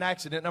think it's an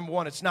accident, number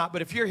one, it's not.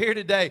 But if you're here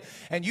today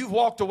and you've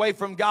walked away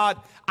from God,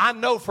 I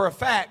know for a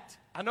fact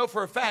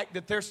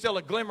that there's still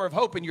a glimmer of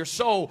hope in your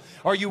soul,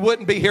 or you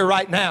wouldn't be here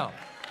right now.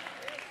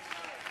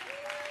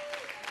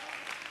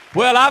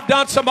 Well, I've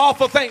done some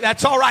awful things.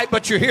 That's all right,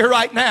 but you're here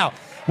right now.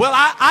 Well,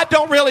 I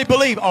don't really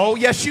believe. Oh,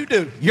 yes, you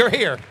do. You're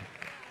here.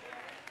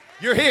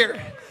 You're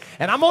here.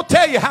 And I'm going to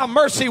tell you how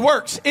mercy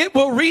works. It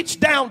will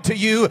reach down to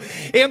you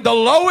in the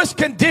lowest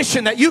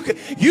condition that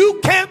you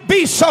can't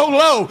be so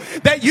low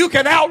that you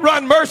can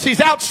outrun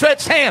mercy's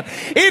outstretched hand.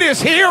 It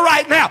is here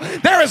right now.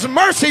 There is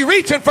mercy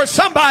reaching for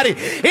somebody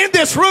in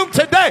this room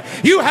today.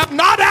 You have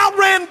not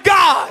outran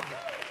God.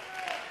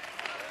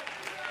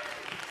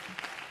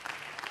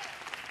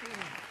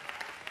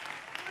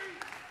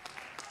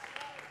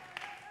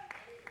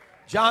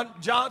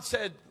 John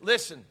said,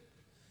 listen,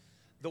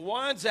 the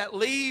ones that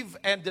leave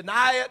and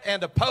deny it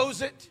and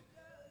oppose it,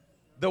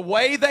 the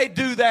way they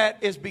do that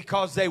is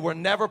because they were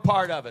never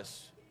part of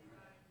us.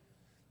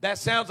 That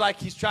sounds like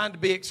he's trying to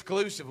be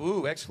exclusive.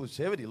 Ooh,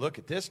 exclusivity. Look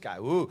at this guy.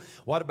 Ooh,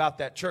 what about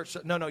that church?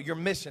 No, you're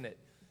missing it.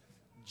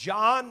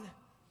 John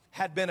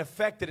had been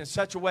affected in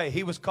such a way.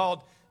 He was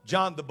called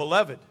John the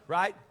Beloved,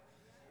 right?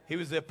 He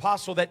was the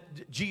apostle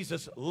that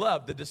Jesus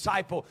loved, the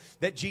disciple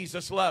that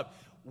Jesus loved.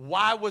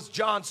 Why was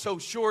John so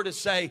sure to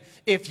say,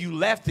 if you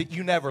left it,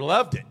 you never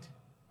loved it?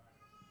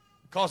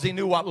 Because he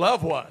knew what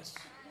love was.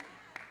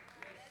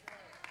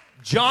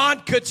 John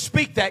could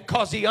speak that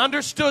because he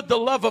understood the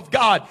love of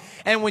God.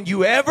 And when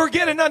you ever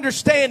get an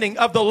understanding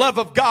of the love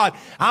of God,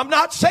 I'm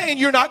not saying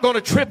you're not going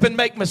to trip and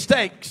make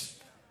mistakes.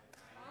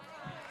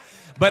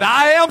 But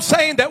I am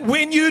saying that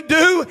when you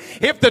do,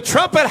 if the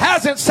trumpet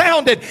hasn't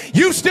sounded,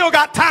 you still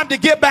got time to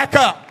get back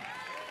up.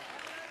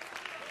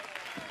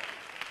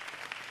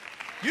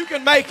 You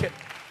can make it.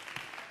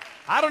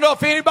 I don't know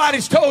if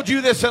anybody's told you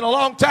this in a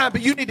long time,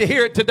 but you need to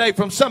hear it today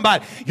from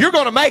somebody. You're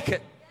going to make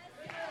it.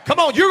 Come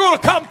on, you're going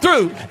to come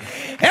through.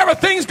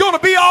 Everything's going to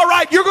be all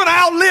right. You're going to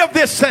outlive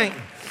this thing.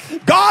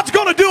 God's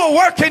going to do a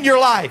work in your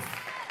life.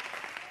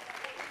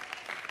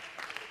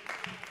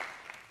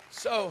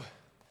 So,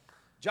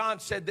 John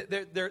said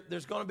that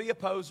there's going to be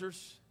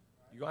opposers.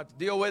 You're going to have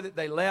to deal with it.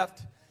 They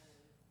left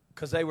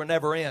because they were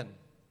never in.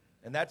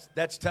 And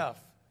that's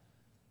tough.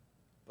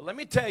 But let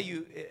me tell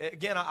you,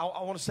 again, I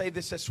want to say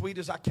this as sweet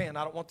as I can.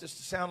 I don't want this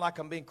to sound like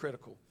I'm being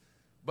critical.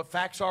 But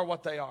facts are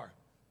what they are.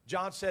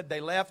 John said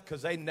they left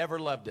because they never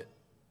loved it.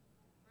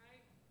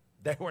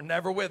 They were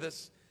never with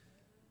us.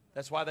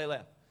 That's why they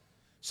left.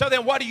 So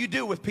then what do you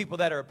do with people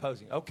that are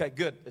opposing? Okay,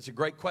 good. It's a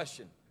great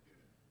question.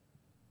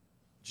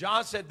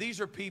 John said these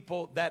are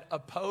people that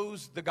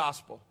oppose the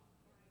gospel.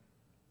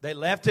 They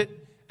left it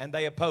and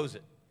they oppose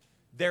it.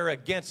 They're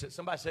against it.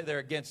 Somebody say they're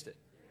against it.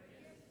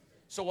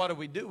 So what do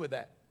we do with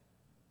that?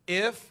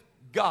 If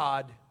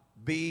God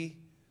be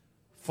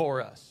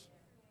for us.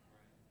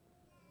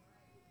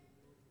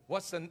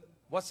 What's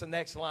the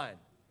next line?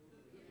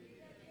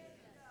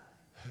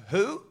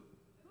 Who?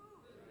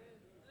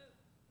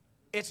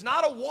 It's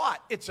not a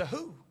what, it's a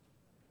who.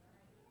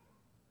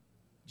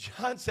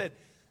 John said,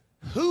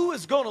 who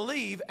is going to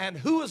leave and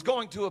who is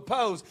going to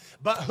oppose,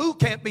 but who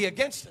can't be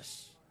against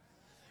us?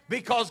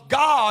 Because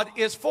God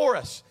is for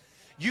us.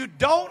 You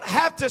don't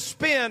have to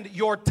spend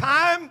your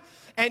time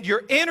and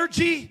your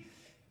energy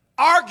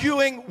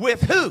arguing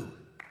with who.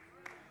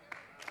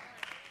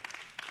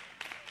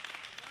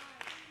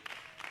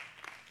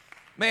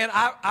 Man,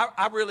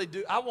 I really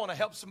do. I want to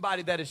help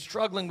somebody that is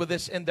struggling with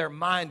this in their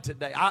mind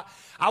today.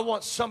 I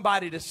want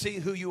somebody to see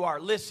who you are.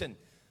 Listen,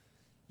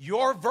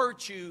 your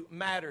virtue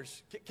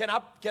matters. Can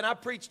I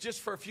preach just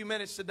for a few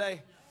minutes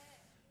today?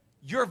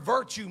 Your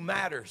virtue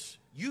matters.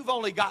 You've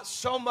only got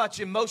so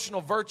much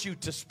emotional virtue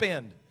to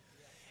spend.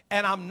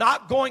 And I'm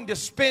not going to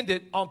spend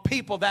it on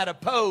people that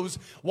oppose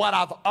what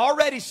I've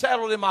already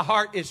settled in my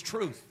heart is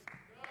truth.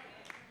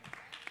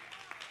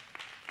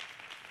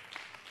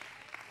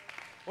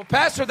 Well,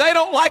 Pastor, they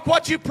don't like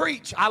what you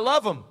preach. I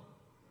love them.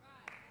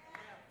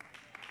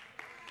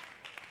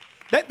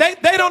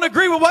 They don't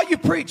agree with what you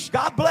preach.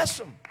 God bless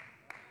them.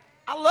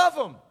 I love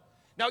them.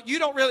 Now, you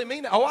don't really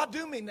mean that. Oh, I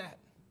do mean that.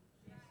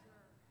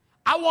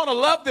 I want to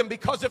love them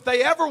because if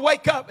they ever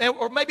wake up,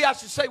 or maybe I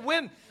should say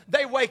when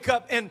they wake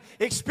up and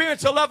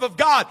experience the love of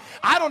God,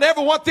 I don't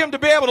ever want them to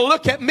be able to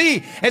look at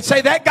me and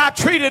say, that guy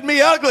treated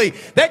me ugly.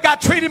 That guy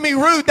treated me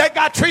rude. That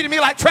guy treated me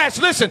like trash.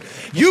 Listen,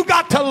 you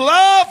got to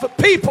love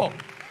people.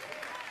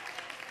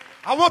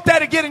 I want that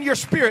to get in your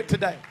spirit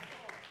today.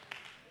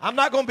 I'm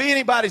not going to be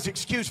anybody's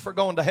excuse for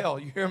going to hell.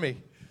 You hear me?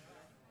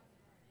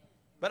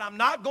 But I'm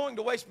not going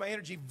to waste my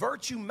energy.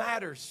 Virtue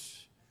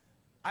matters.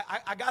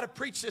 I got to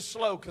preach this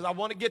slow because I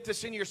want to get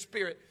this in your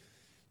spirit.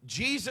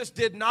 Jesus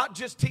did not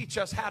just teach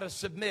us how to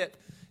submit.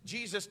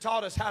 Jesus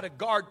taught us how to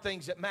guard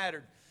things that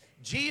mattered.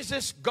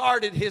 Jesus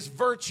guarded his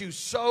virtue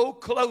so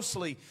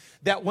closely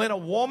that when a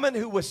woman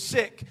who was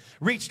sick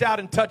reached out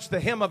and touched the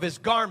hem of his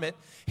garment,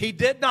 he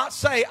did not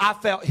say, I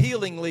felt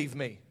healing leave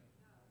me.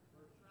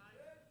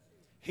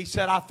 He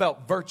said, I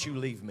felt virtue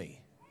leave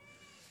me.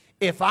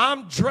 If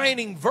I'm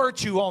draining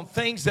virtue on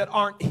things that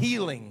aren't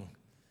healing,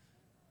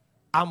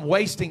 I'm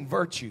wasting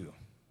virtue.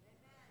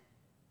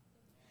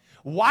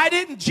 Why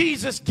didn't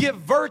Jesus give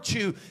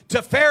virtue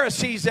to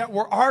Pharisees that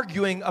were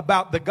arguing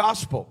about the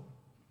gospel?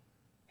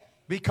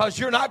 Because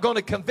you're not going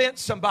to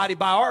convince somebody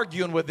by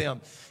arguing with them.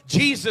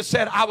 Jesus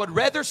said, I would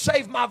rather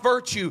save my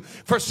virtue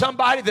for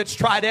somebody that's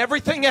tried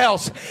everything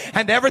else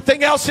and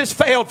everything else has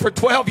failed for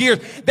 12 years.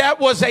 That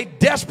was a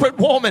desperate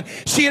woman.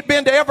 She had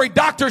been to every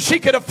doctor she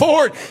could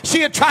afford. She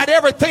had tried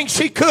everything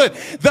she could.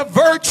 The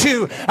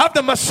virtue of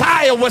the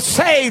Messiah was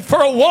saved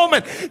for a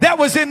woman that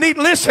was in need.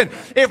 Listen,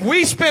 if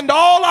we spend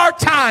all our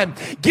time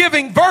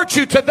giving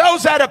virtue to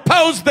those that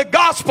oppose the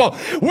gospel,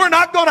 we're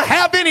not going to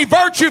have any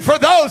virtue for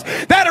those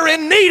that are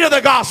in need of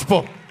the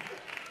gospel.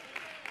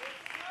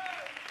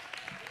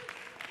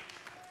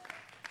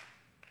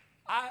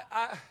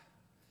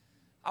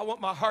 I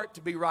want my heart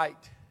to be right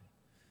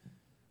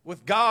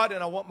with God,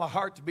 and I want my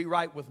heart to be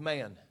right with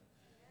man.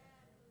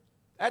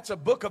 That's a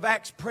Book of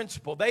Acts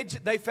principle.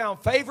 They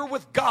found favor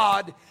with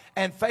God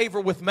and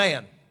favor with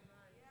man.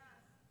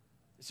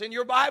 It's in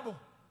your Bible.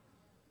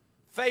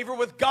 Favor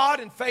with God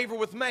and favor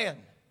with man.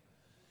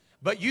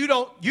 But you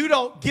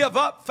don't give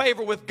up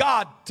favor with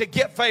God to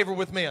get favor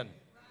with men.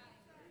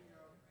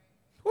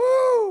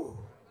 Woo!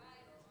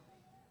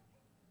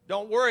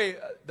 Don't worry,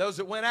 those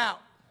that went out.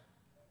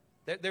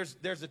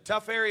 There's a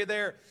tough area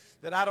there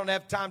that I don't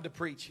have time to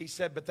preach. He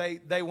said, but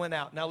they went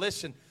out. Now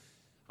listen,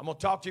 I'm going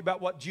to talk to you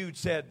about what Jude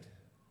said.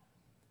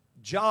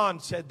 John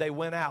said they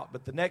went out,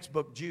 but the next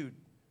book,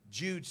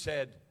 Jude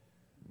said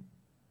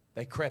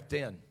they crept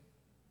in.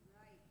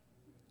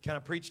 Can I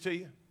preach to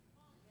you?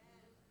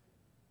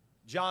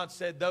 John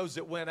said those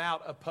that went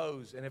out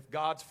oppose, and if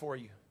God's for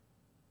you,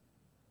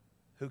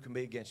 who can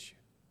be against you?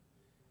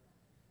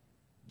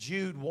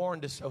 Jude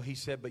warned us, so he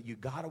said, but you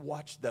got to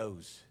watch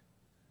those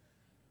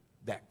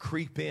that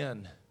creep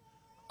in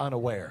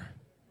unaware.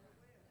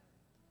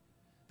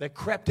 They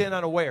crept in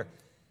unaware.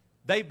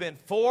 They've been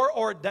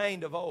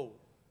foreordained of old.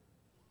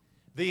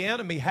 The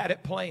enemy had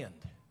it planned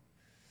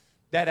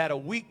that at a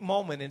weak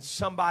moment in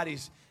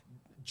somebody's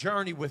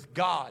journey with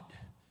God,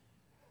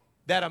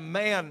 that a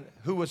man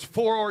who was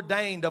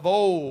foreordained of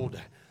old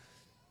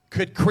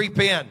could creep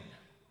in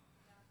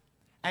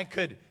and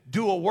could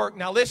do a work.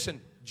 Now listen,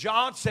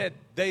 John said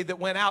they that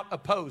went out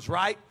oppose,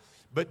 right?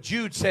 But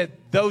Jude said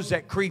those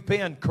that creep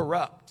in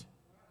corrupt.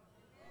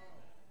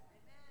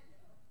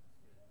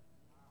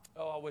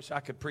 Oh, I wish I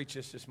could preach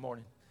this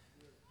morning.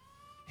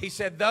 He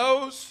said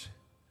those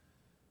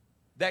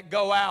that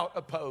go out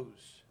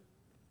oppose.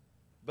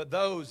 but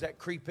those that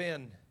creep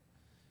in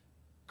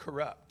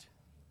corrupt.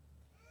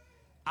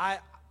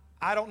 I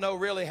don't know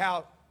really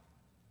how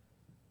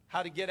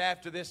to get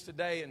after this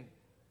today and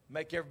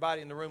make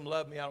everybody in the room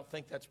love me. I don't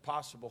think that's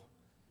possible.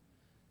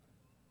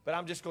 But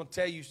I'm just going to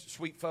tell you,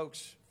 sweet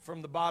folks,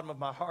 from the bottom of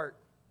my heart,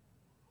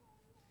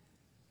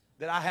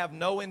 that I have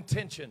no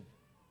intention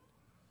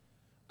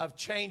of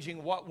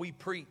changing what we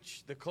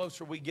preach the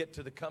closer we get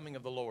to the coming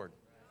of the Lord.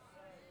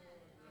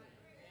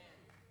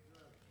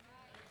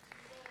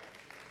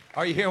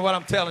 Are you hearing what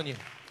I'm telling you?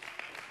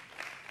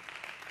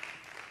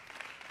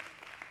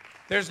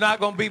 There's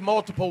not going to be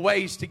multiple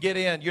ways to get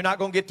in. You're not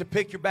going to get to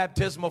pick your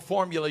baptismal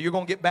formula. You're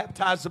going to get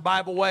baptized the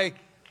Bible way.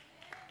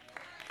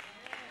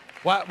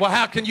 Well,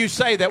 how can you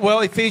say that? Well,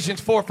 Ephesians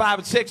 4, 5,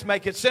 and 6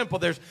 make it simple.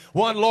 There's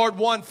one Lord,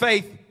 one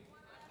faith.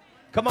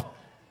 Come on.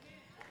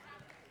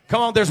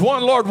 Come on, there's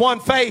one Lord, one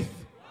faith.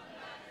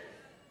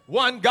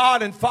 One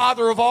God and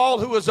Father of all,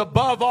 who is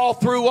above all,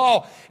 through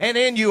all, and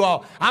in you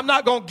all. I'm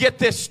not going to get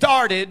this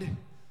started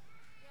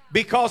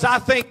because I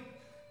think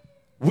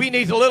we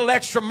need a little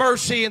extra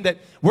mercy and that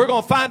we're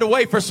going to find a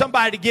way for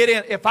somebody to get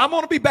in. If I'm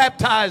going to be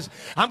baptized,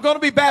 I'm going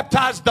to be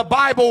baptized the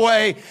Bible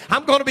way.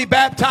 I'm going to be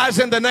baptized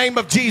in the name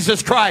of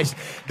Jesus Christ.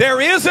 There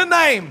is a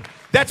name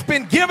that's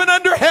been given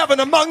under heaven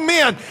among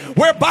men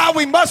whereby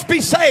we must be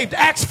saved.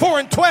 Acts 4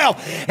 and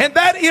 12. And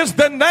that is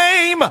the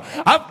name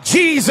of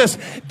Jesus.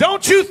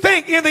 Don't you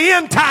think in the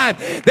end time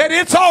that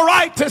it's all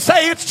right to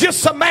say it's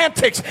just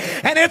semantics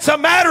and it's a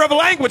matter of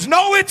language?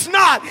 No, it's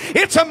not.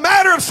 It's a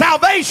matter of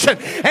salvation.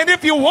 And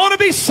if you want to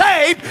be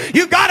saved,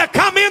 you got to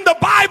come in the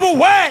Bible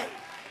way.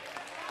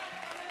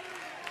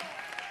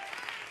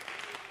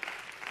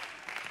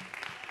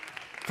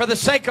 For the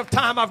sake of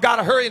time, I've got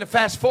to hurry and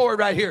fast forward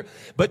right here.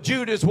 But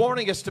Jude is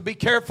warning us to be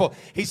careful.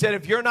 He said,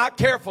 if you're not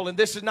careful, and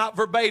this is not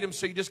verbatim,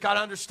 so you just got to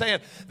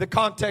understand the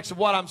context of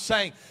what I'm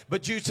saying.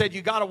 But Jude said,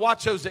 you got to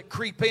watch those that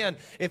creep in.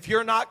 If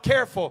you're not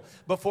careful,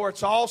 before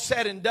it's all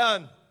said and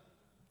done,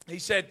 he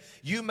said,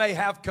 you may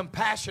have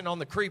compassion on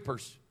the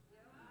creepers.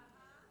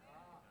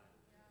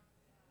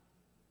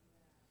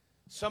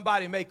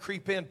 Somebody may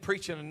creep in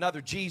preaching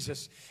another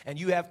Jesus, and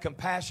you have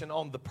compassion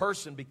on the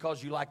person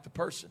because you like the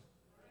person.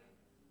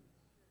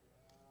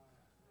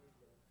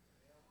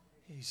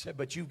 He said,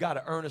 but you've got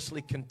to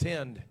earnestly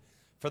contend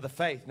for the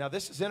faith. Now,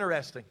 this is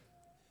interesting.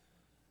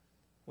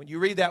 When you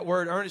read that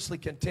word, earnestly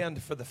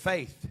contend for the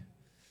faith,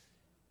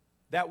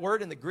 that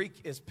word in the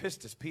Greek is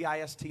pistis,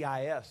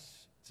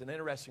 P-I-S-T-I-S. It's an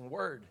interesting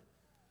word.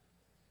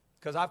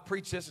 Because I've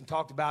preached this and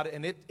talked about it,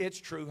 and it's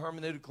true,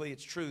 hermeneutically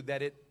it's true,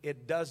 that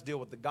it does deal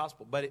with the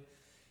gospel. But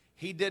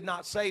he did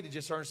not say to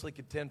just earnestly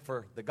contend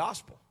for the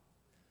gospel.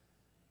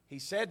 He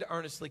said to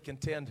earnestly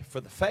contend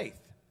for the faith.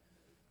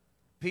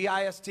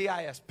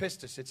 P-I-S-T-I-S,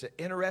 pistis. It's an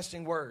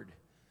interesting word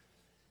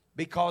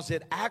because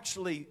it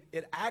actually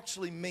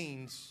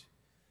means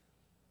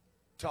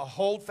to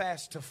hold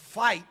fast, to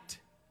fight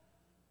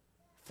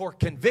for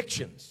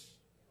convictions.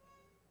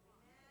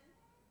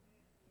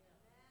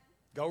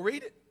 Go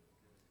read it.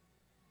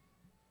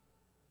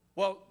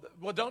 Well,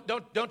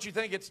 don't you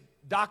think it's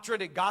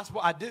doctrine and gospel?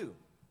 I do.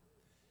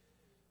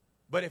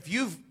 But if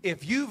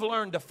you've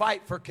learned to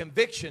fight for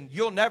conviction,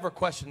 you'll never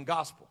question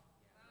gospel.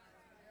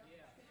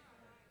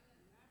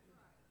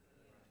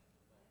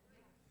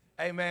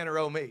 Amen or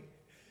oh me.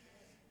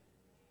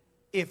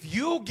 If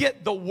you'll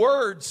get the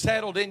word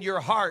settled in your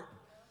heart,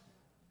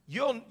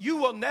 you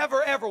will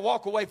never ever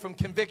walk away from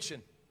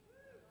conviction.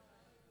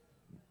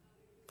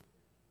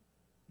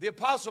 The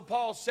Apostle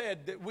Paul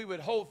said that we would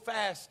hold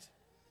fast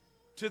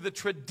to the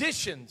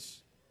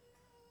traditions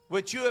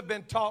which you have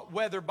been taught,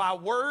 whether by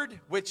word,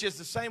 which is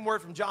the same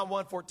word from John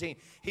 1:14.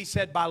 He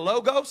said by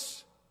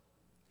logos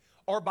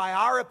or by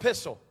our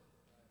epistle.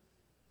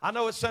 I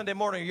know it's Sunday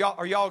morning.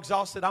 Are y'all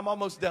exhausted? I'm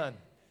almost done.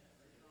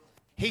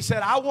 He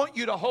said, I want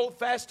you to hold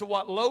fast to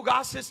what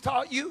Logos has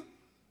taught you.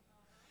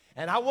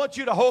 And I want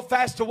you to hold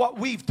fast to what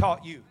we've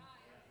taught you.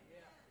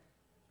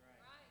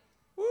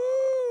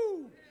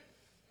 Woo!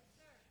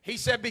 He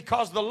said,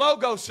 because the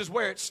Logos is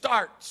where it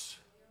starts.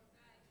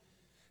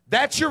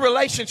 That's your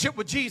relationship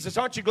with Jesus.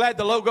 Aren't you glad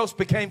the Logos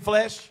became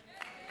flesh?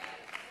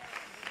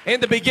 In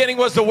the beginning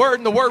was the Word,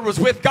 and the Word was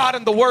with God,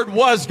 and the Word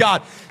was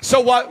God. So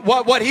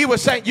what he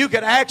was saying, you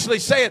could actually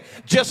say it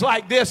just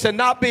like this and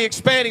not be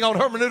expanding on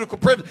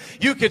hermeneutical privilege.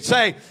 You could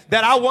say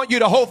that I want you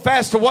to hold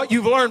fast to what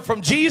you've learned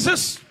from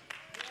Jesus,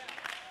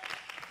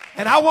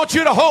 and I want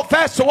you to hold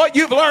fast to what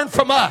you've learned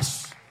from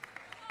us.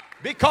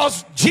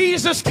 Because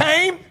Jesus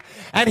came,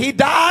 and he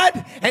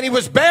died, and he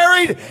was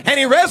buried, and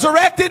he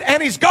resurrected,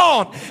 and he's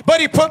gone.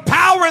 But he put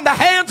power in the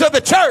hands of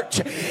the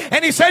church.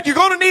 And he said, you're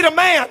going to need a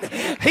man.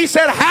 He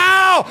said,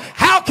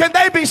 how can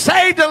they be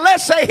saved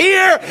unless they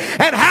hear?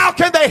 And how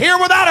can they hear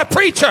without a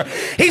preacher?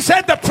 He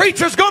said, the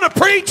preacher's going to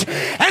preach,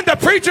 and the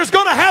preacher's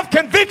going to have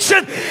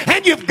conviction,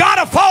 and you've got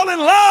to fall in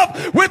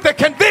love with the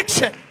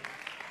conviction.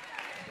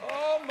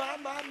 Oh, my.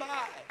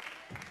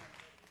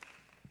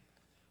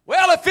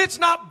 Well, if it's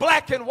not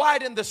black and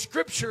white in the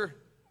scripture,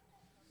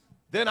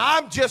 then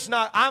I'm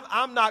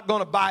not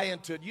going to buy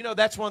into it. You know,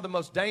 that's one of the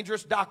most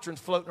dangerous doctrines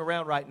floating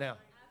around right now.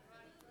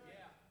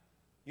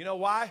 You know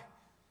why?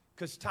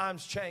 Because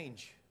times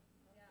change.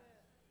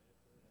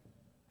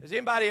 Has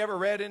anybody ever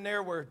read in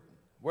there where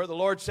the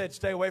Lord said,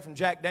 stay away from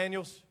Jack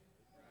Daniels?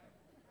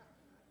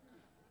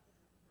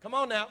 Come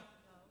on now.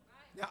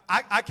 Now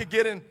I could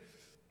get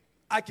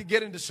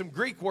into some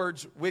Greek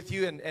words with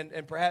you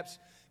and perhaps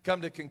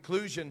come to the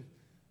conclusion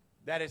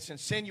that it's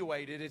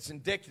insinuated, it's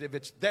indicative,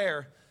 it's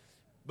there.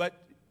 But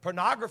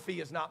pornography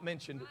is not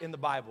mentioned in the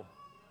Bible.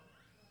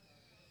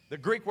 The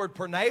Greek word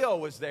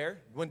porneo is there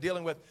when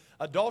dealing with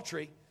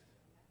adultery.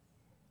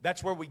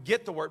 That's where we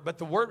get the word. But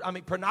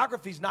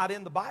pornography is not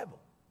in the Bible.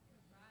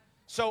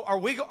 So are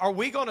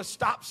we going to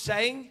stop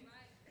saying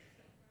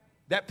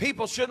that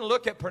people shouldn't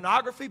look at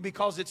pornography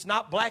because it's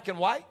not black and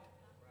white?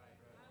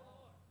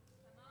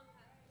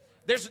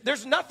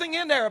 There's nothing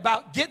in there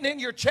about getting in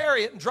your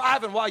chariot and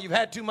driving while you've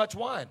had too much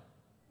wine.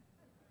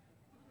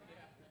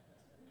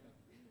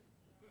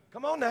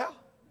 Come on now.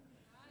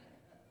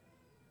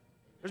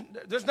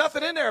 There's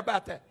nothing in there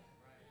about that.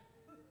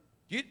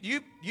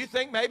 You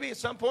think maybe at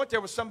some point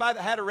there was somebody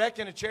that had a wreck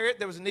in a chariot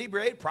that was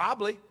inebriated?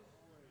 Probably.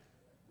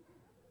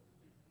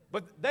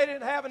 But they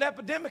didn't have an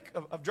epidemic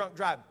of drunk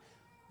driving.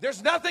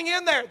 There's nothing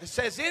in there that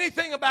says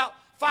anything about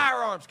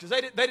firearms because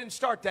they didn't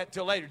start that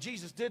till later.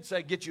 Jesus did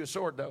say, get you a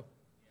sword, though.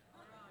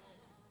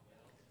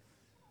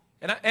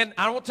 And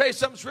I want to tell you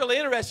something that's really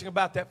interesting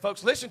about that,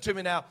 folks. Listen to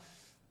me now.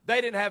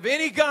 They didn't have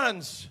any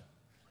guns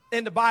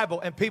in the Bible,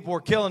 and people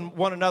were killing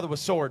one another with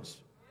swords.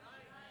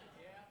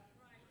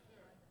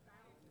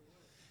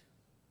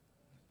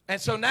 And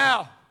so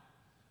now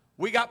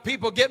we got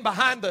people getting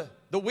behind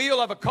the wheel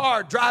of a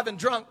car, driving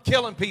drunk,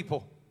 killing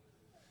people.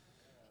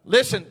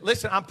 Listen,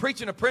 I'm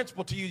preaching a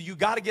principle to you. You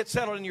got to get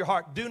settled in your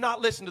heart. Do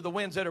not listen to the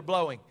winds that are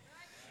blowing.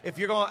 If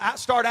you're going to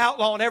start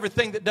outlawing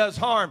everything that does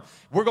harm,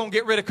 we're going to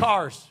get rid of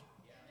cars.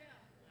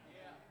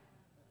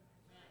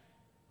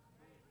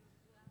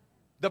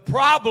 The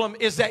problem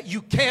is that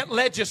you can't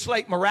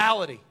legislate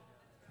morality.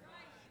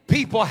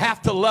 People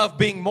have to love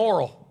being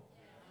moral.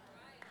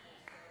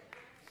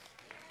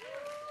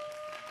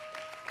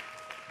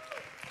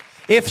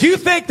 If you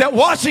think that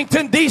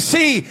Washington,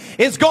 D.C.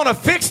 is going to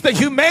fix the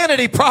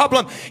humanity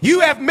problem,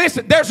 you have missed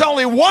it. There's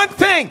only one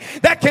thing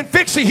that can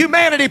fix the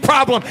humanity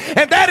problem,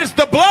 and that is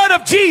the blood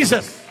of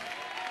Jesus.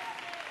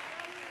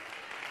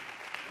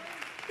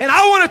 And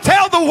I want to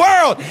tell the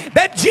world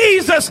that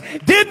Jesus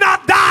did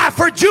not die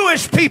for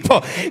Jewish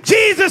people.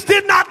 Jesus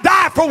did not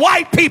die for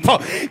white people.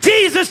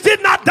 Jesus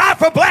did not die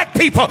for black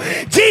people.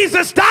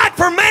 Jesus died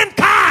for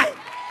mankind.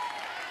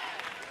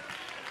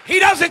 He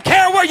doesn't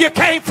care where you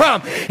came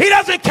from. He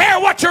doesn't care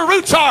what your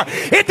roots are.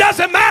 It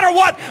doesn't matter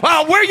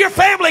where your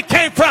family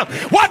came from,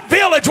 what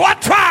village,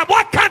 what tribe,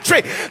 what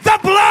country. The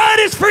blood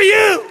is for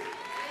you.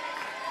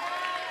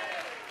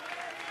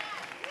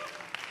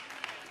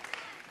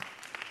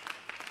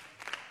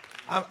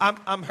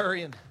 I'm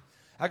hurrying.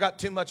 I got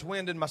too much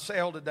wind in my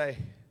sail today.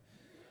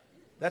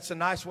 That's a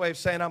nice way of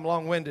saying I'm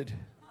long-winded.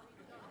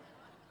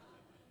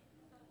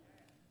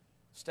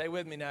 Stay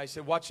with me now. He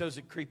said, watch those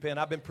that creep in.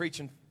 I've been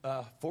preaching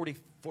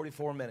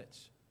 44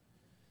 minutes.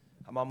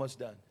 I'm almost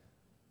done.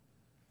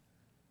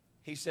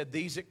 He said,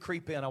 these that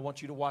creep in, I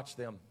want you to watch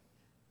them.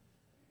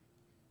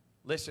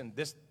 Listen,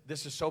 this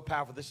is so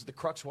powerful. This is the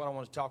crux of what I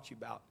want to talk to you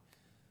about.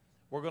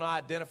 We're going to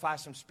identify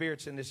some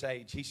spirits in this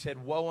age. He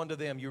said, woe unto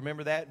them. You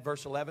remember that?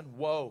 Verse 11?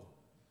 Woe.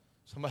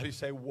 Somebody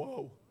say,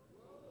 woe.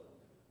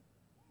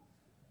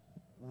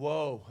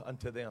 Woe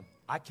unto them.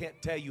 I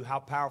can't tell you how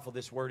powerful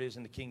this word is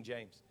in the King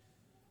James.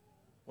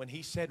 When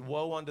he said,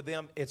 woe unto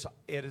them, it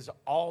is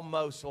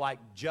almost like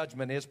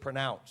judgment is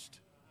pronounced.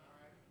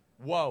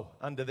 Woe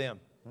unto them.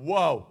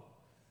 Woe.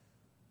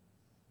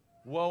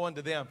 Woe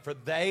unto them, for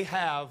they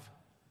have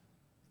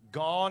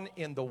gone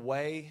in the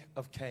way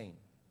of Cain.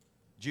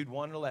 Jude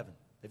 1:11.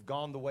 They've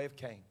gone the way of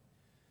Cain.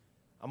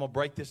 I'm going to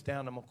break this down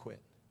and I'm going to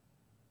quit.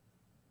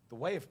 The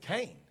way of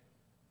Cain.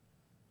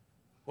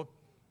 Well,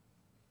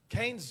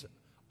 Cain's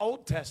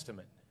Old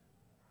Testament.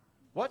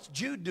 What's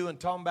Jude doing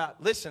talking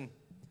about? Listen,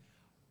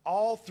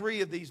 all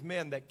three of these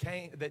men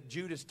that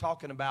Jude is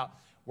talking about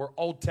were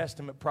Old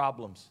Testament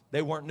problems.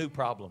 They weren't new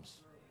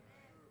problems.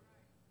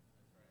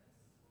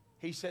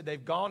 He said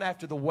they've gone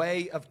after the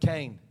way of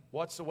Cain.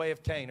 What's the way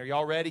of Cain? Are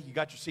y'all ready? You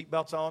got your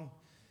seatbelts on?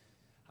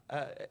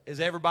 Is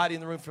everybody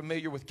in the room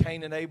familiar with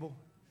Cain and Abel?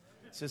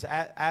 It says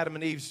Adam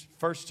and Eve's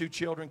first two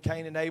children,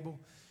 Cain and Abel.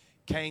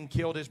 Cain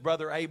killed his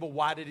brother Abel.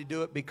 Why did he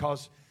do it?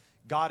 Because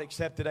God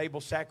accepted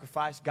Abel's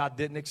sacrifice. God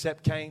didn't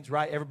accept Cain's,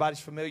 right?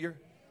 Everybody's familiar?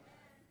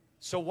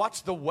 So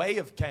what's the way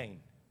of Cain?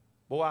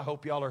 Boy, I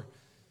hope you got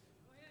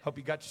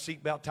your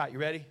seatbelt tight. You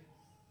ready?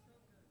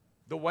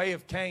 The way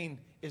of Cain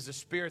is the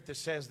spirit that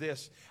says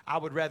this: I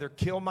would rather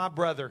kill my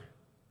brother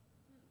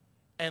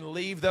and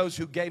leave those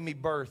who gave me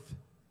birth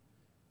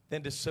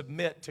than to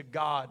submit to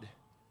God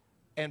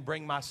and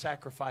bring my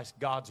sacrifice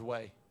God's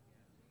way.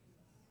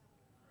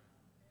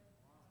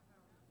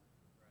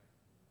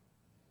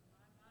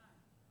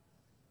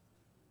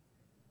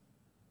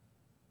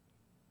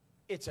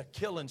 It's a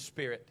killing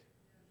spirit.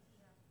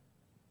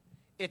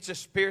 It's a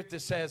spirit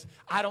that says,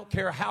 I don't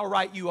care how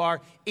right you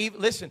are.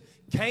 Listen,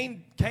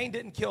 Cain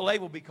didn't kill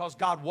Abel because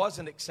God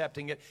wasn't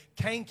accepting it.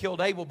 Cain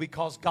killed Abel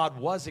because God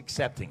was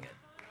accepting it.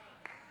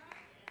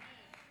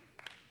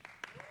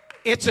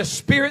 It's a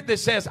spirit that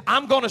says,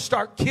 I'm going to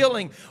start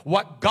killing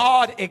what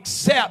God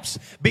accepts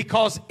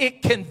because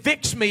it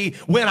convicts me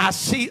when I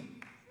see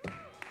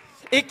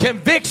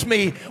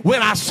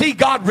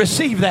God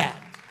receive that.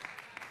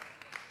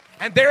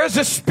 And there is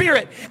a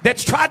spirit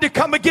that's tried to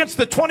come against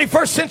the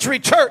 21st century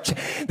church,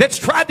 that's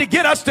tried to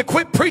get us to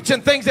quit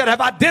preaching things that have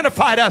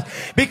identified us,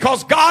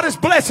 because God is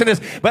blessing us.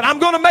 But I'm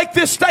going to make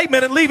this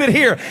statement and leave it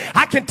here.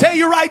 I can tell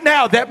you right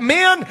now that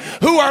men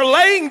who are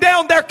laying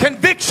down their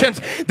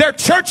convictions, their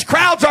church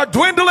crowds are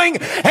dwindling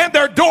and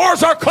their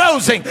doors are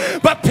closing.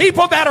 But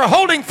people that are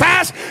holding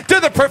fast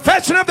to the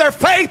profession of their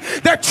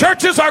faith, their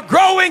churches are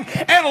growing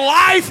and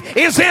life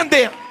is in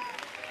them.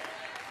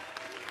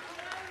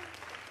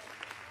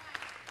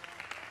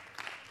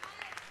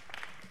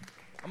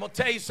 I'm going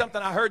to tell you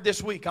something I heard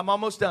this week. I'm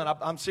almost done.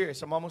 I'm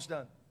serious. I'm almost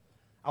done.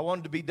 I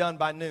wanted to be done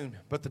by noon,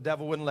 but the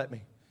devil wouldn't let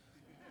me.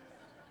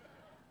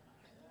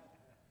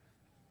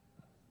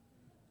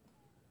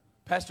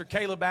 Pastor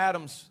Caleb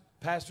Adams,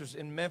 pastors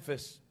in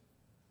Memphis,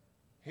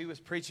 he was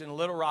preaching in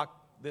Little Rock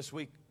this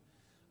week,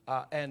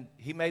 and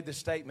he made this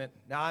statement.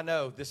 Now, I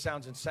know this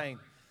sounds insane,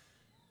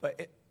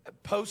 but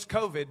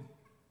post-COVID,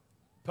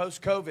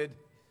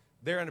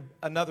 they're in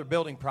another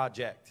building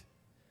project.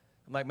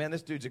 I'm like, man,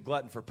 this dude's a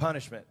glutton for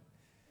punishment.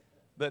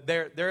 But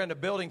they're in a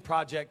building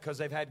project because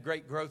they've had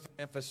great growth in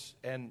Memphis,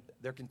 and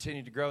they're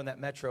continuing to grow in that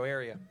metro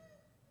area.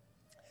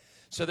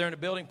 So they're in a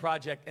building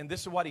project, and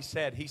this is what he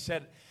said. He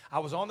said, I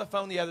was on the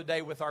phone the other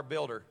day with our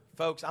builder.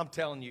 Folks, I'm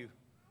telling you,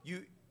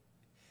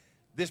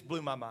 this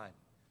blew my mind.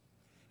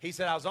 He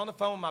said, I was on the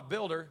phone with my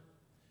builder.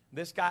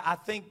 This guy, I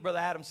think Brother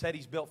Adam said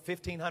he's built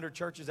 1,500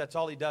 churches. That's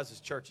all he does is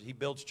churches. He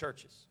builds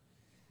churches.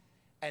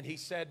 And he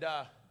said,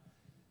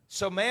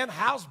 so, man,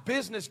 how's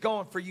business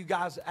going for you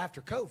guys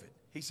after COVID?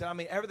 He said, I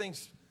mean,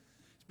 it's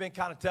been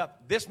kind of tough.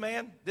 This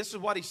man, this is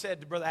what he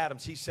said to Brother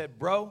Adams. He said,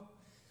 bro,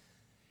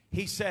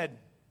 he said,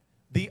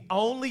 the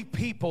only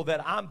people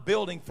that I'm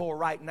building for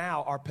right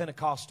now are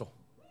Pentecostal.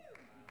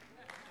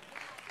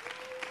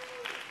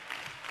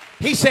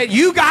 He said,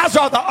 you guys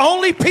are the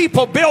only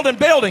people building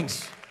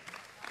buildings.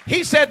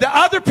 He said the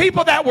other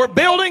people that were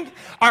building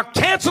are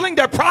canceling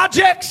their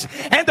projects,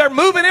 and they're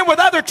moving in with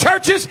other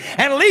churches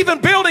and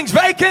leaving buildings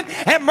vacant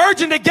and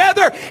merging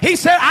together. He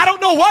said, I don't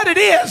know what it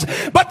is,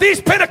 but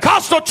these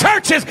Pentecostal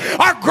churches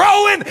are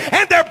growing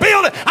and they're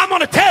building. I'm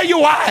going to tell you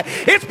why.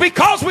 It's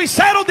because we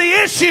settled the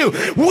issue.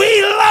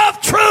 We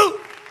love truth.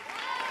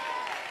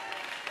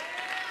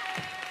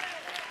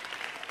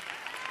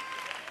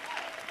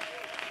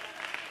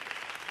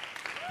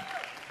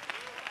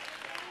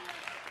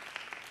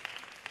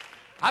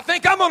 I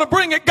think I'm going to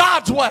bring it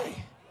God's way.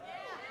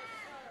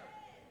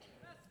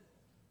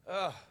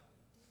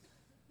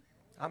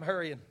 I'm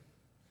hurrying.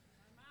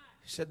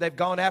 He said they've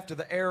gone after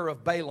the error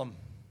of Balaam.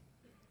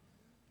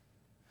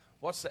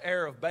 What's the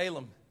error of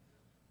Balaam?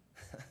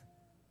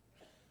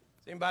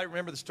 Does anybody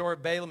remember the story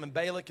of Balaam and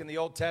Balak in the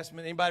Old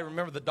Testament? Anybody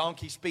remember the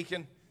donkey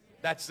speaking?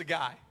 That's the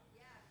guy.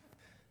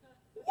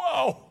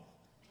 Whoa.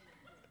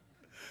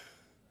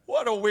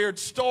 What a weird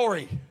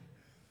story.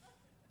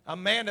 A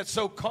man that's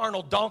so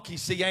carnal,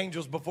 donkeys see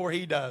angels before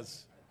he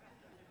does.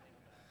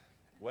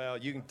 Well,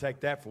 you can take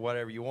that for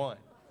whatever you want.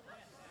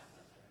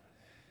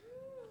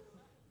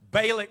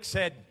 Balak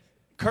said,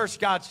 curse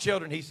God's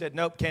children. He said,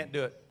 nope, can't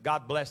do it.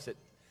 God blessed it.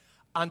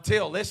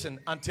 Until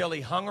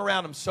he hung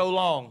around them so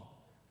long.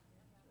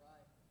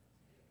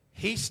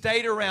 He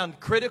stayed around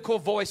critical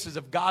voices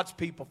of God's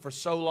people for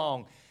so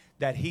long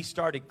that he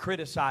started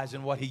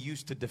criticizing what he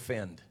used to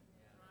defend.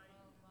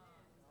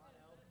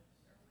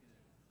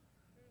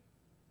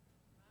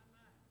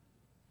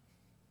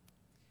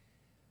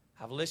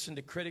 I've listened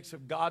to critics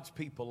of God's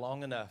people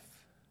long enough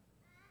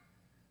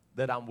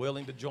that I'm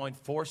willing to join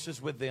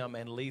forces with them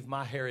and leave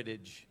my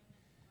heritage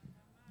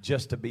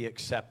just to be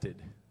accepted.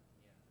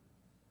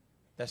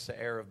 That's the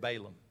error of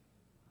Balaam.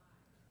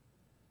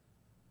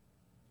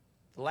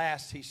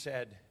 Last, he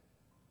said,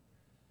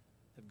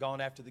 they've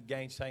gone after the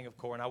gainsaying of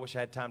Korah. And I wish I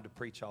had time to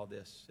preach all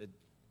this. It's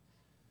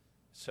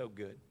so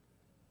good.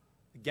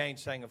 The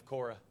gainsaying of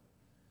Korah.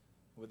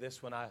 With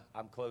this one,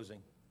 I'm closing.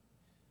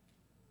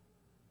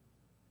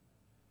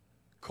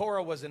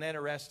 Korah was an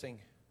interesting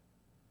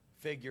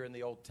figure in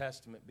the Old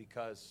Testament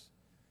because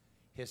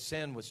his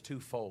sin was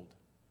twofold.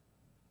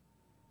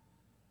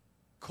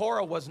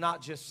 Korah was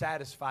not just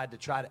satisfied to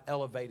try to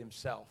elevate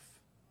himself,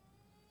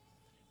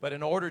 but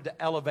in order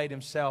to elevate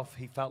himself,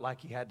 he felt like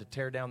he had to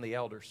tear down the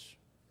elders.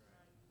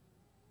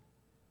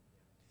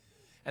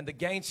 And the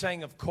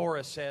gainsaying of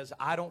Korah says,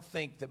 I don't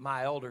think that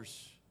my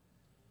elders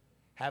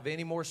have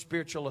any more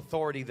spiritual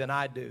authority than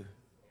I do.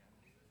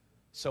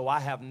 So I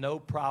have no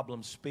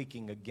problem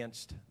speaking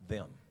against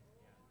them.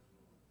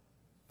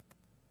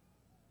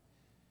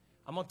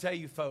 I'm going to tell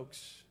you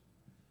folks,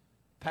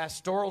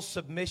 pastoral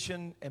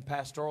submission and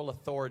pastoral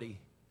authority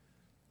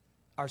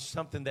are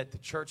something that the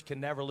church can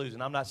never lose.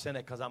 And I'm not saying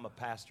that because I'm a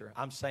pastor.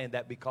 I'm saying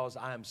that because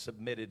I am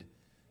submitted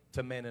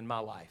to men in my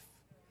life.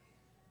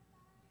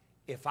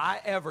 If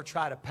I ever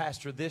try to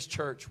pastor this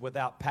church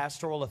without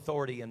pastoral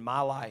authority in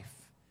my life,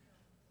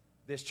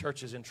 this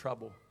church is in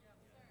trouble.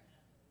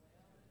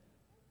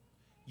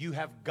 You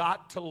have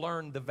got to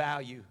learn the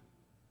value.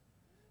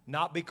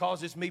 Not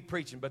because it's me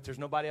preaching, but there's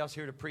nobody else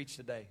here to preach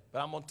today.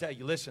 But I'm going to tell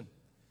you, listen,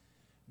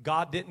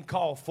 God didn't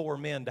call 4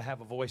 men to have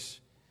a voice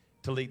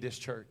to lead this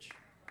church.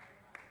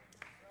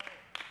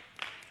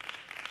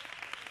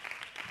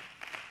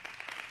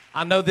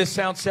 I know this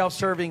sounds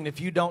self-serving, and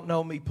if you don't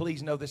know me,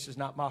 please know this is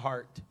not my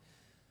heart.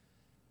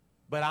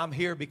 But I'm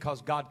here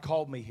because God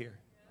called me here.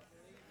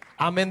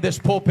 I'm in this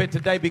pulpit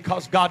today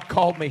because God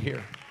called me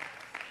here.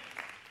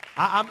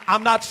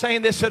 I'm not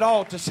saying this at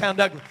all to sound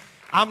ugly.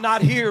 I'm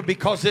not here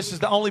because this is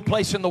the only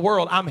place in the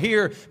world. I'm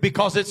here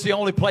because it's the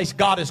only place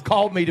God has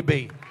called me to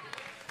be.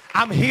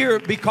 I'm here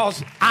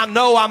because I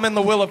know I'm in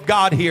the will of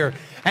God here.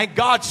 And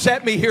God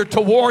sent me here to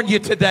warn you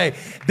today.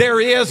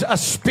 There is a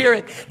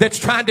spirit that's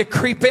trying to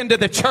creep into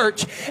the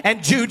church.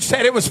 And Jude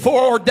said it was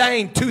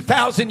foreordained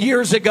 2,000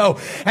 years ago.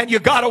 And you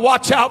got to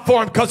watch out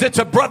for him because it's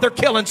a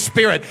brother-killing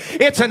spirit.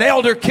 It's an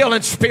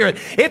elder-killing spirit.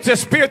 It's a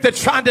spirit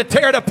that's trying to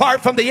tear it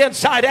apart from the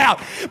inside out.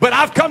 But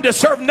I've come to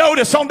serve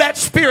notice on that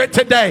spirit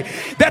today,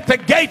 that the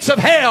gates of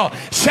hell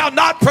shall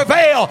not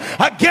prevail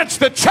against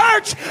the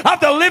church of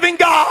the living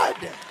God.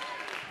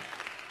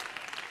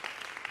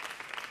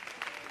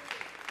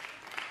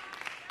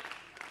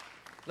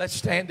 Let's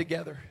stand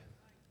together.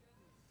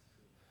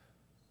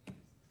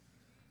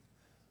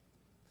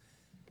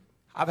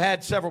 I've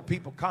had several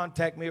people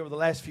contact me over the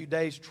last few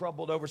days,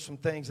 troubled over some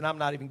things, and I'm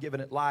not even giving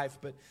it life,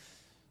 but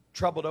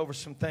troubled over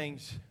some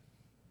things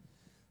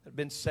that have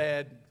been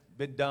said,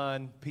 been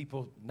done.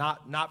 People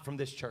not from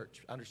this church.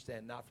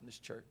 Understand, not from this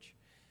church.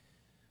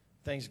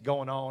 Things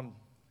going on,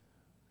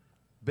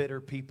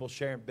 bitter people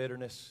sharing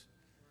bitterness.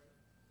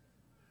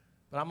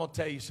 But I'm going to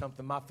tell you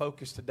something. My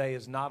focus today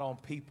is not on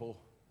people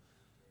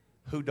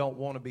who don't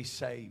want to be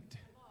saved.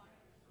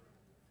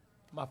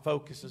 My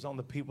focus is on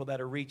the people that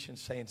are reaching,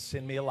 saying,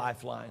 send me a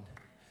lifeline.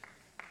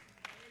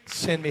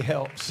 Send me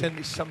help. Send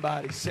me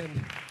somebody. Send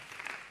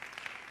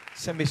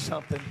me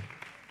something.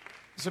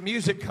 As the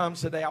music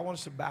comes today, I want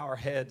us to bow our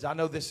heads. I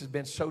know this has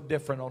been so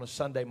different on a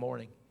Sunday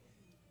morning.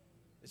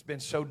 It's been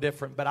so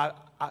different. But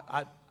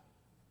I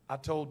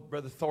told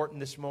Brother Thornton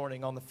this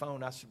morning on the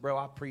phone, I said, bro,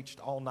 I preached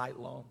all night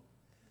long.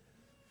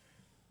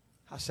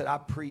 I said, I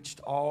preached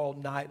all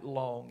night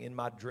long in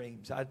my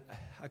dreams. I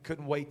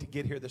couldn't wait to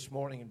get here this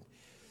morning and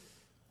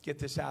get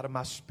this out of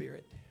my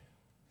spirit.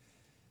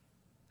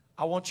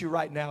 I want you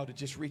right now to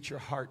just reach your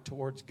heart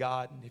towards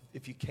God. And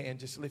if you can,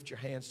 just lift your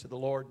hands to the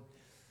Lord.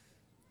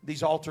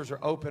 These altars are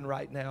open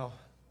right now.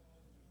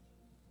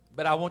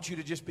 But I want you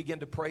to just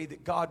begin to pray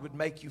that God would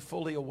make you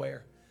fully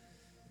aware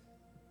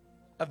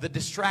of the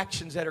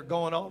distractions that are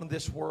going on in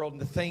this world and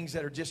the things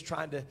that are just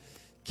trying to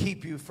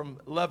keep you from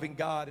loving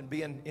God and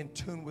being in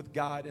tune with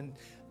God. And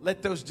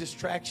let those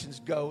distractions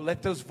go.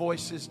 Let those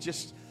voices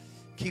just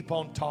keep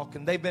on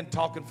talking. They've been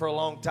talking for a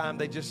long time.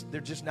 They're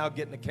just now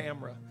getting a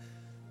camera.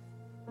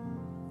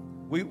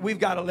 We've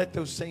got to let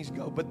those things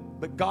go.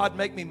 But God,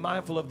 make me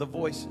mindful of the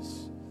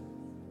voices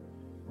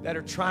that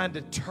are trying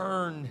to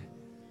turn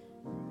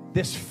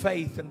this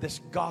faith and this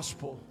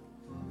gospel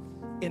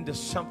into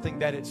something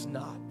that it's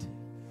not.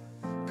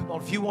 Come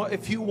on,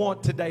 if you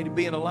want today to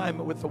be in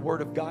alignment with the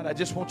Word of God, I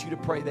just want you to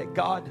pray that,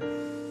 God,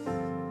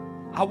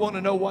 I want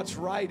to know what's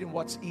right and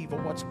what's evil,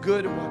 what's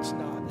good and what's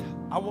not.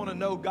 I want to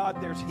know,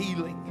 God, there's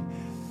healing.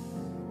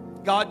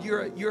 God,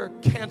 you're a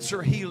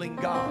cancer healing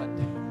God.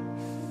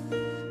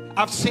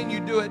 I've seen you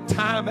do it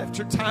time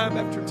after time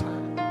after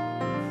time.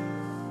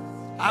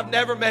 I've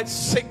never met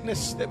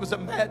sickness that was a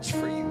match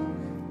for you.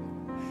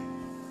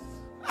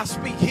 I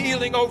speak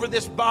healing over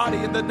this body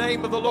in the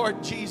name of the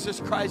Lord Jesus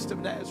Christ of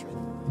Nazareth.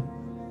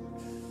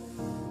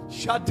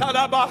 By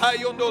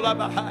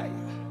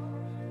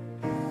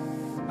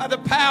the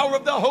power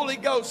of the Holy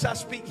Ghost, I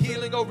speak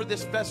healing over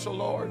this vessel,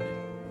 Lord.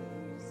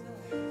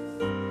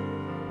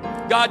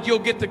 God, you'll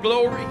get the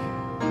glory.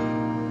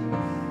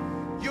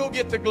 You'll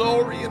get the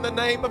glory in the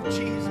name of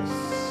Jesus.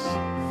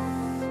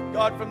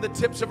 God, from the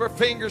tips of her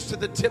fingers to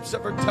the tips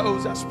of her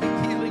toes, I speak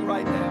healing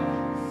right now.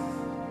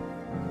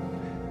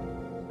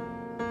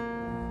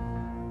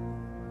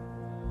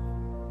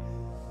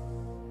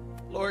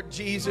 Lord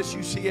Jesus,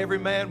 you see every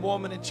man,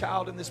 woman, and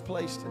child in this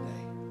place today.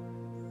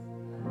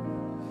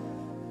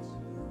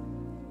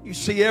 You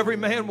see every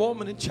man,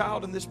 woman, and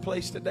child in this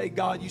place today.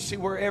 God, you see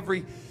where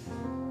every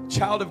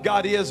child of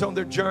God is on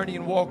their journey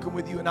and walking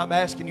with you. And I'm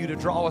asking you to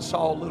draw us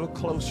all a little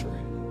closer.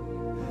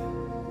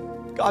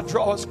 God,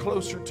 draw us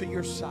closer to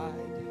your side.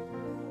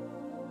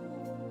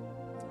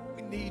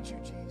 We need you,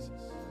 Jesus.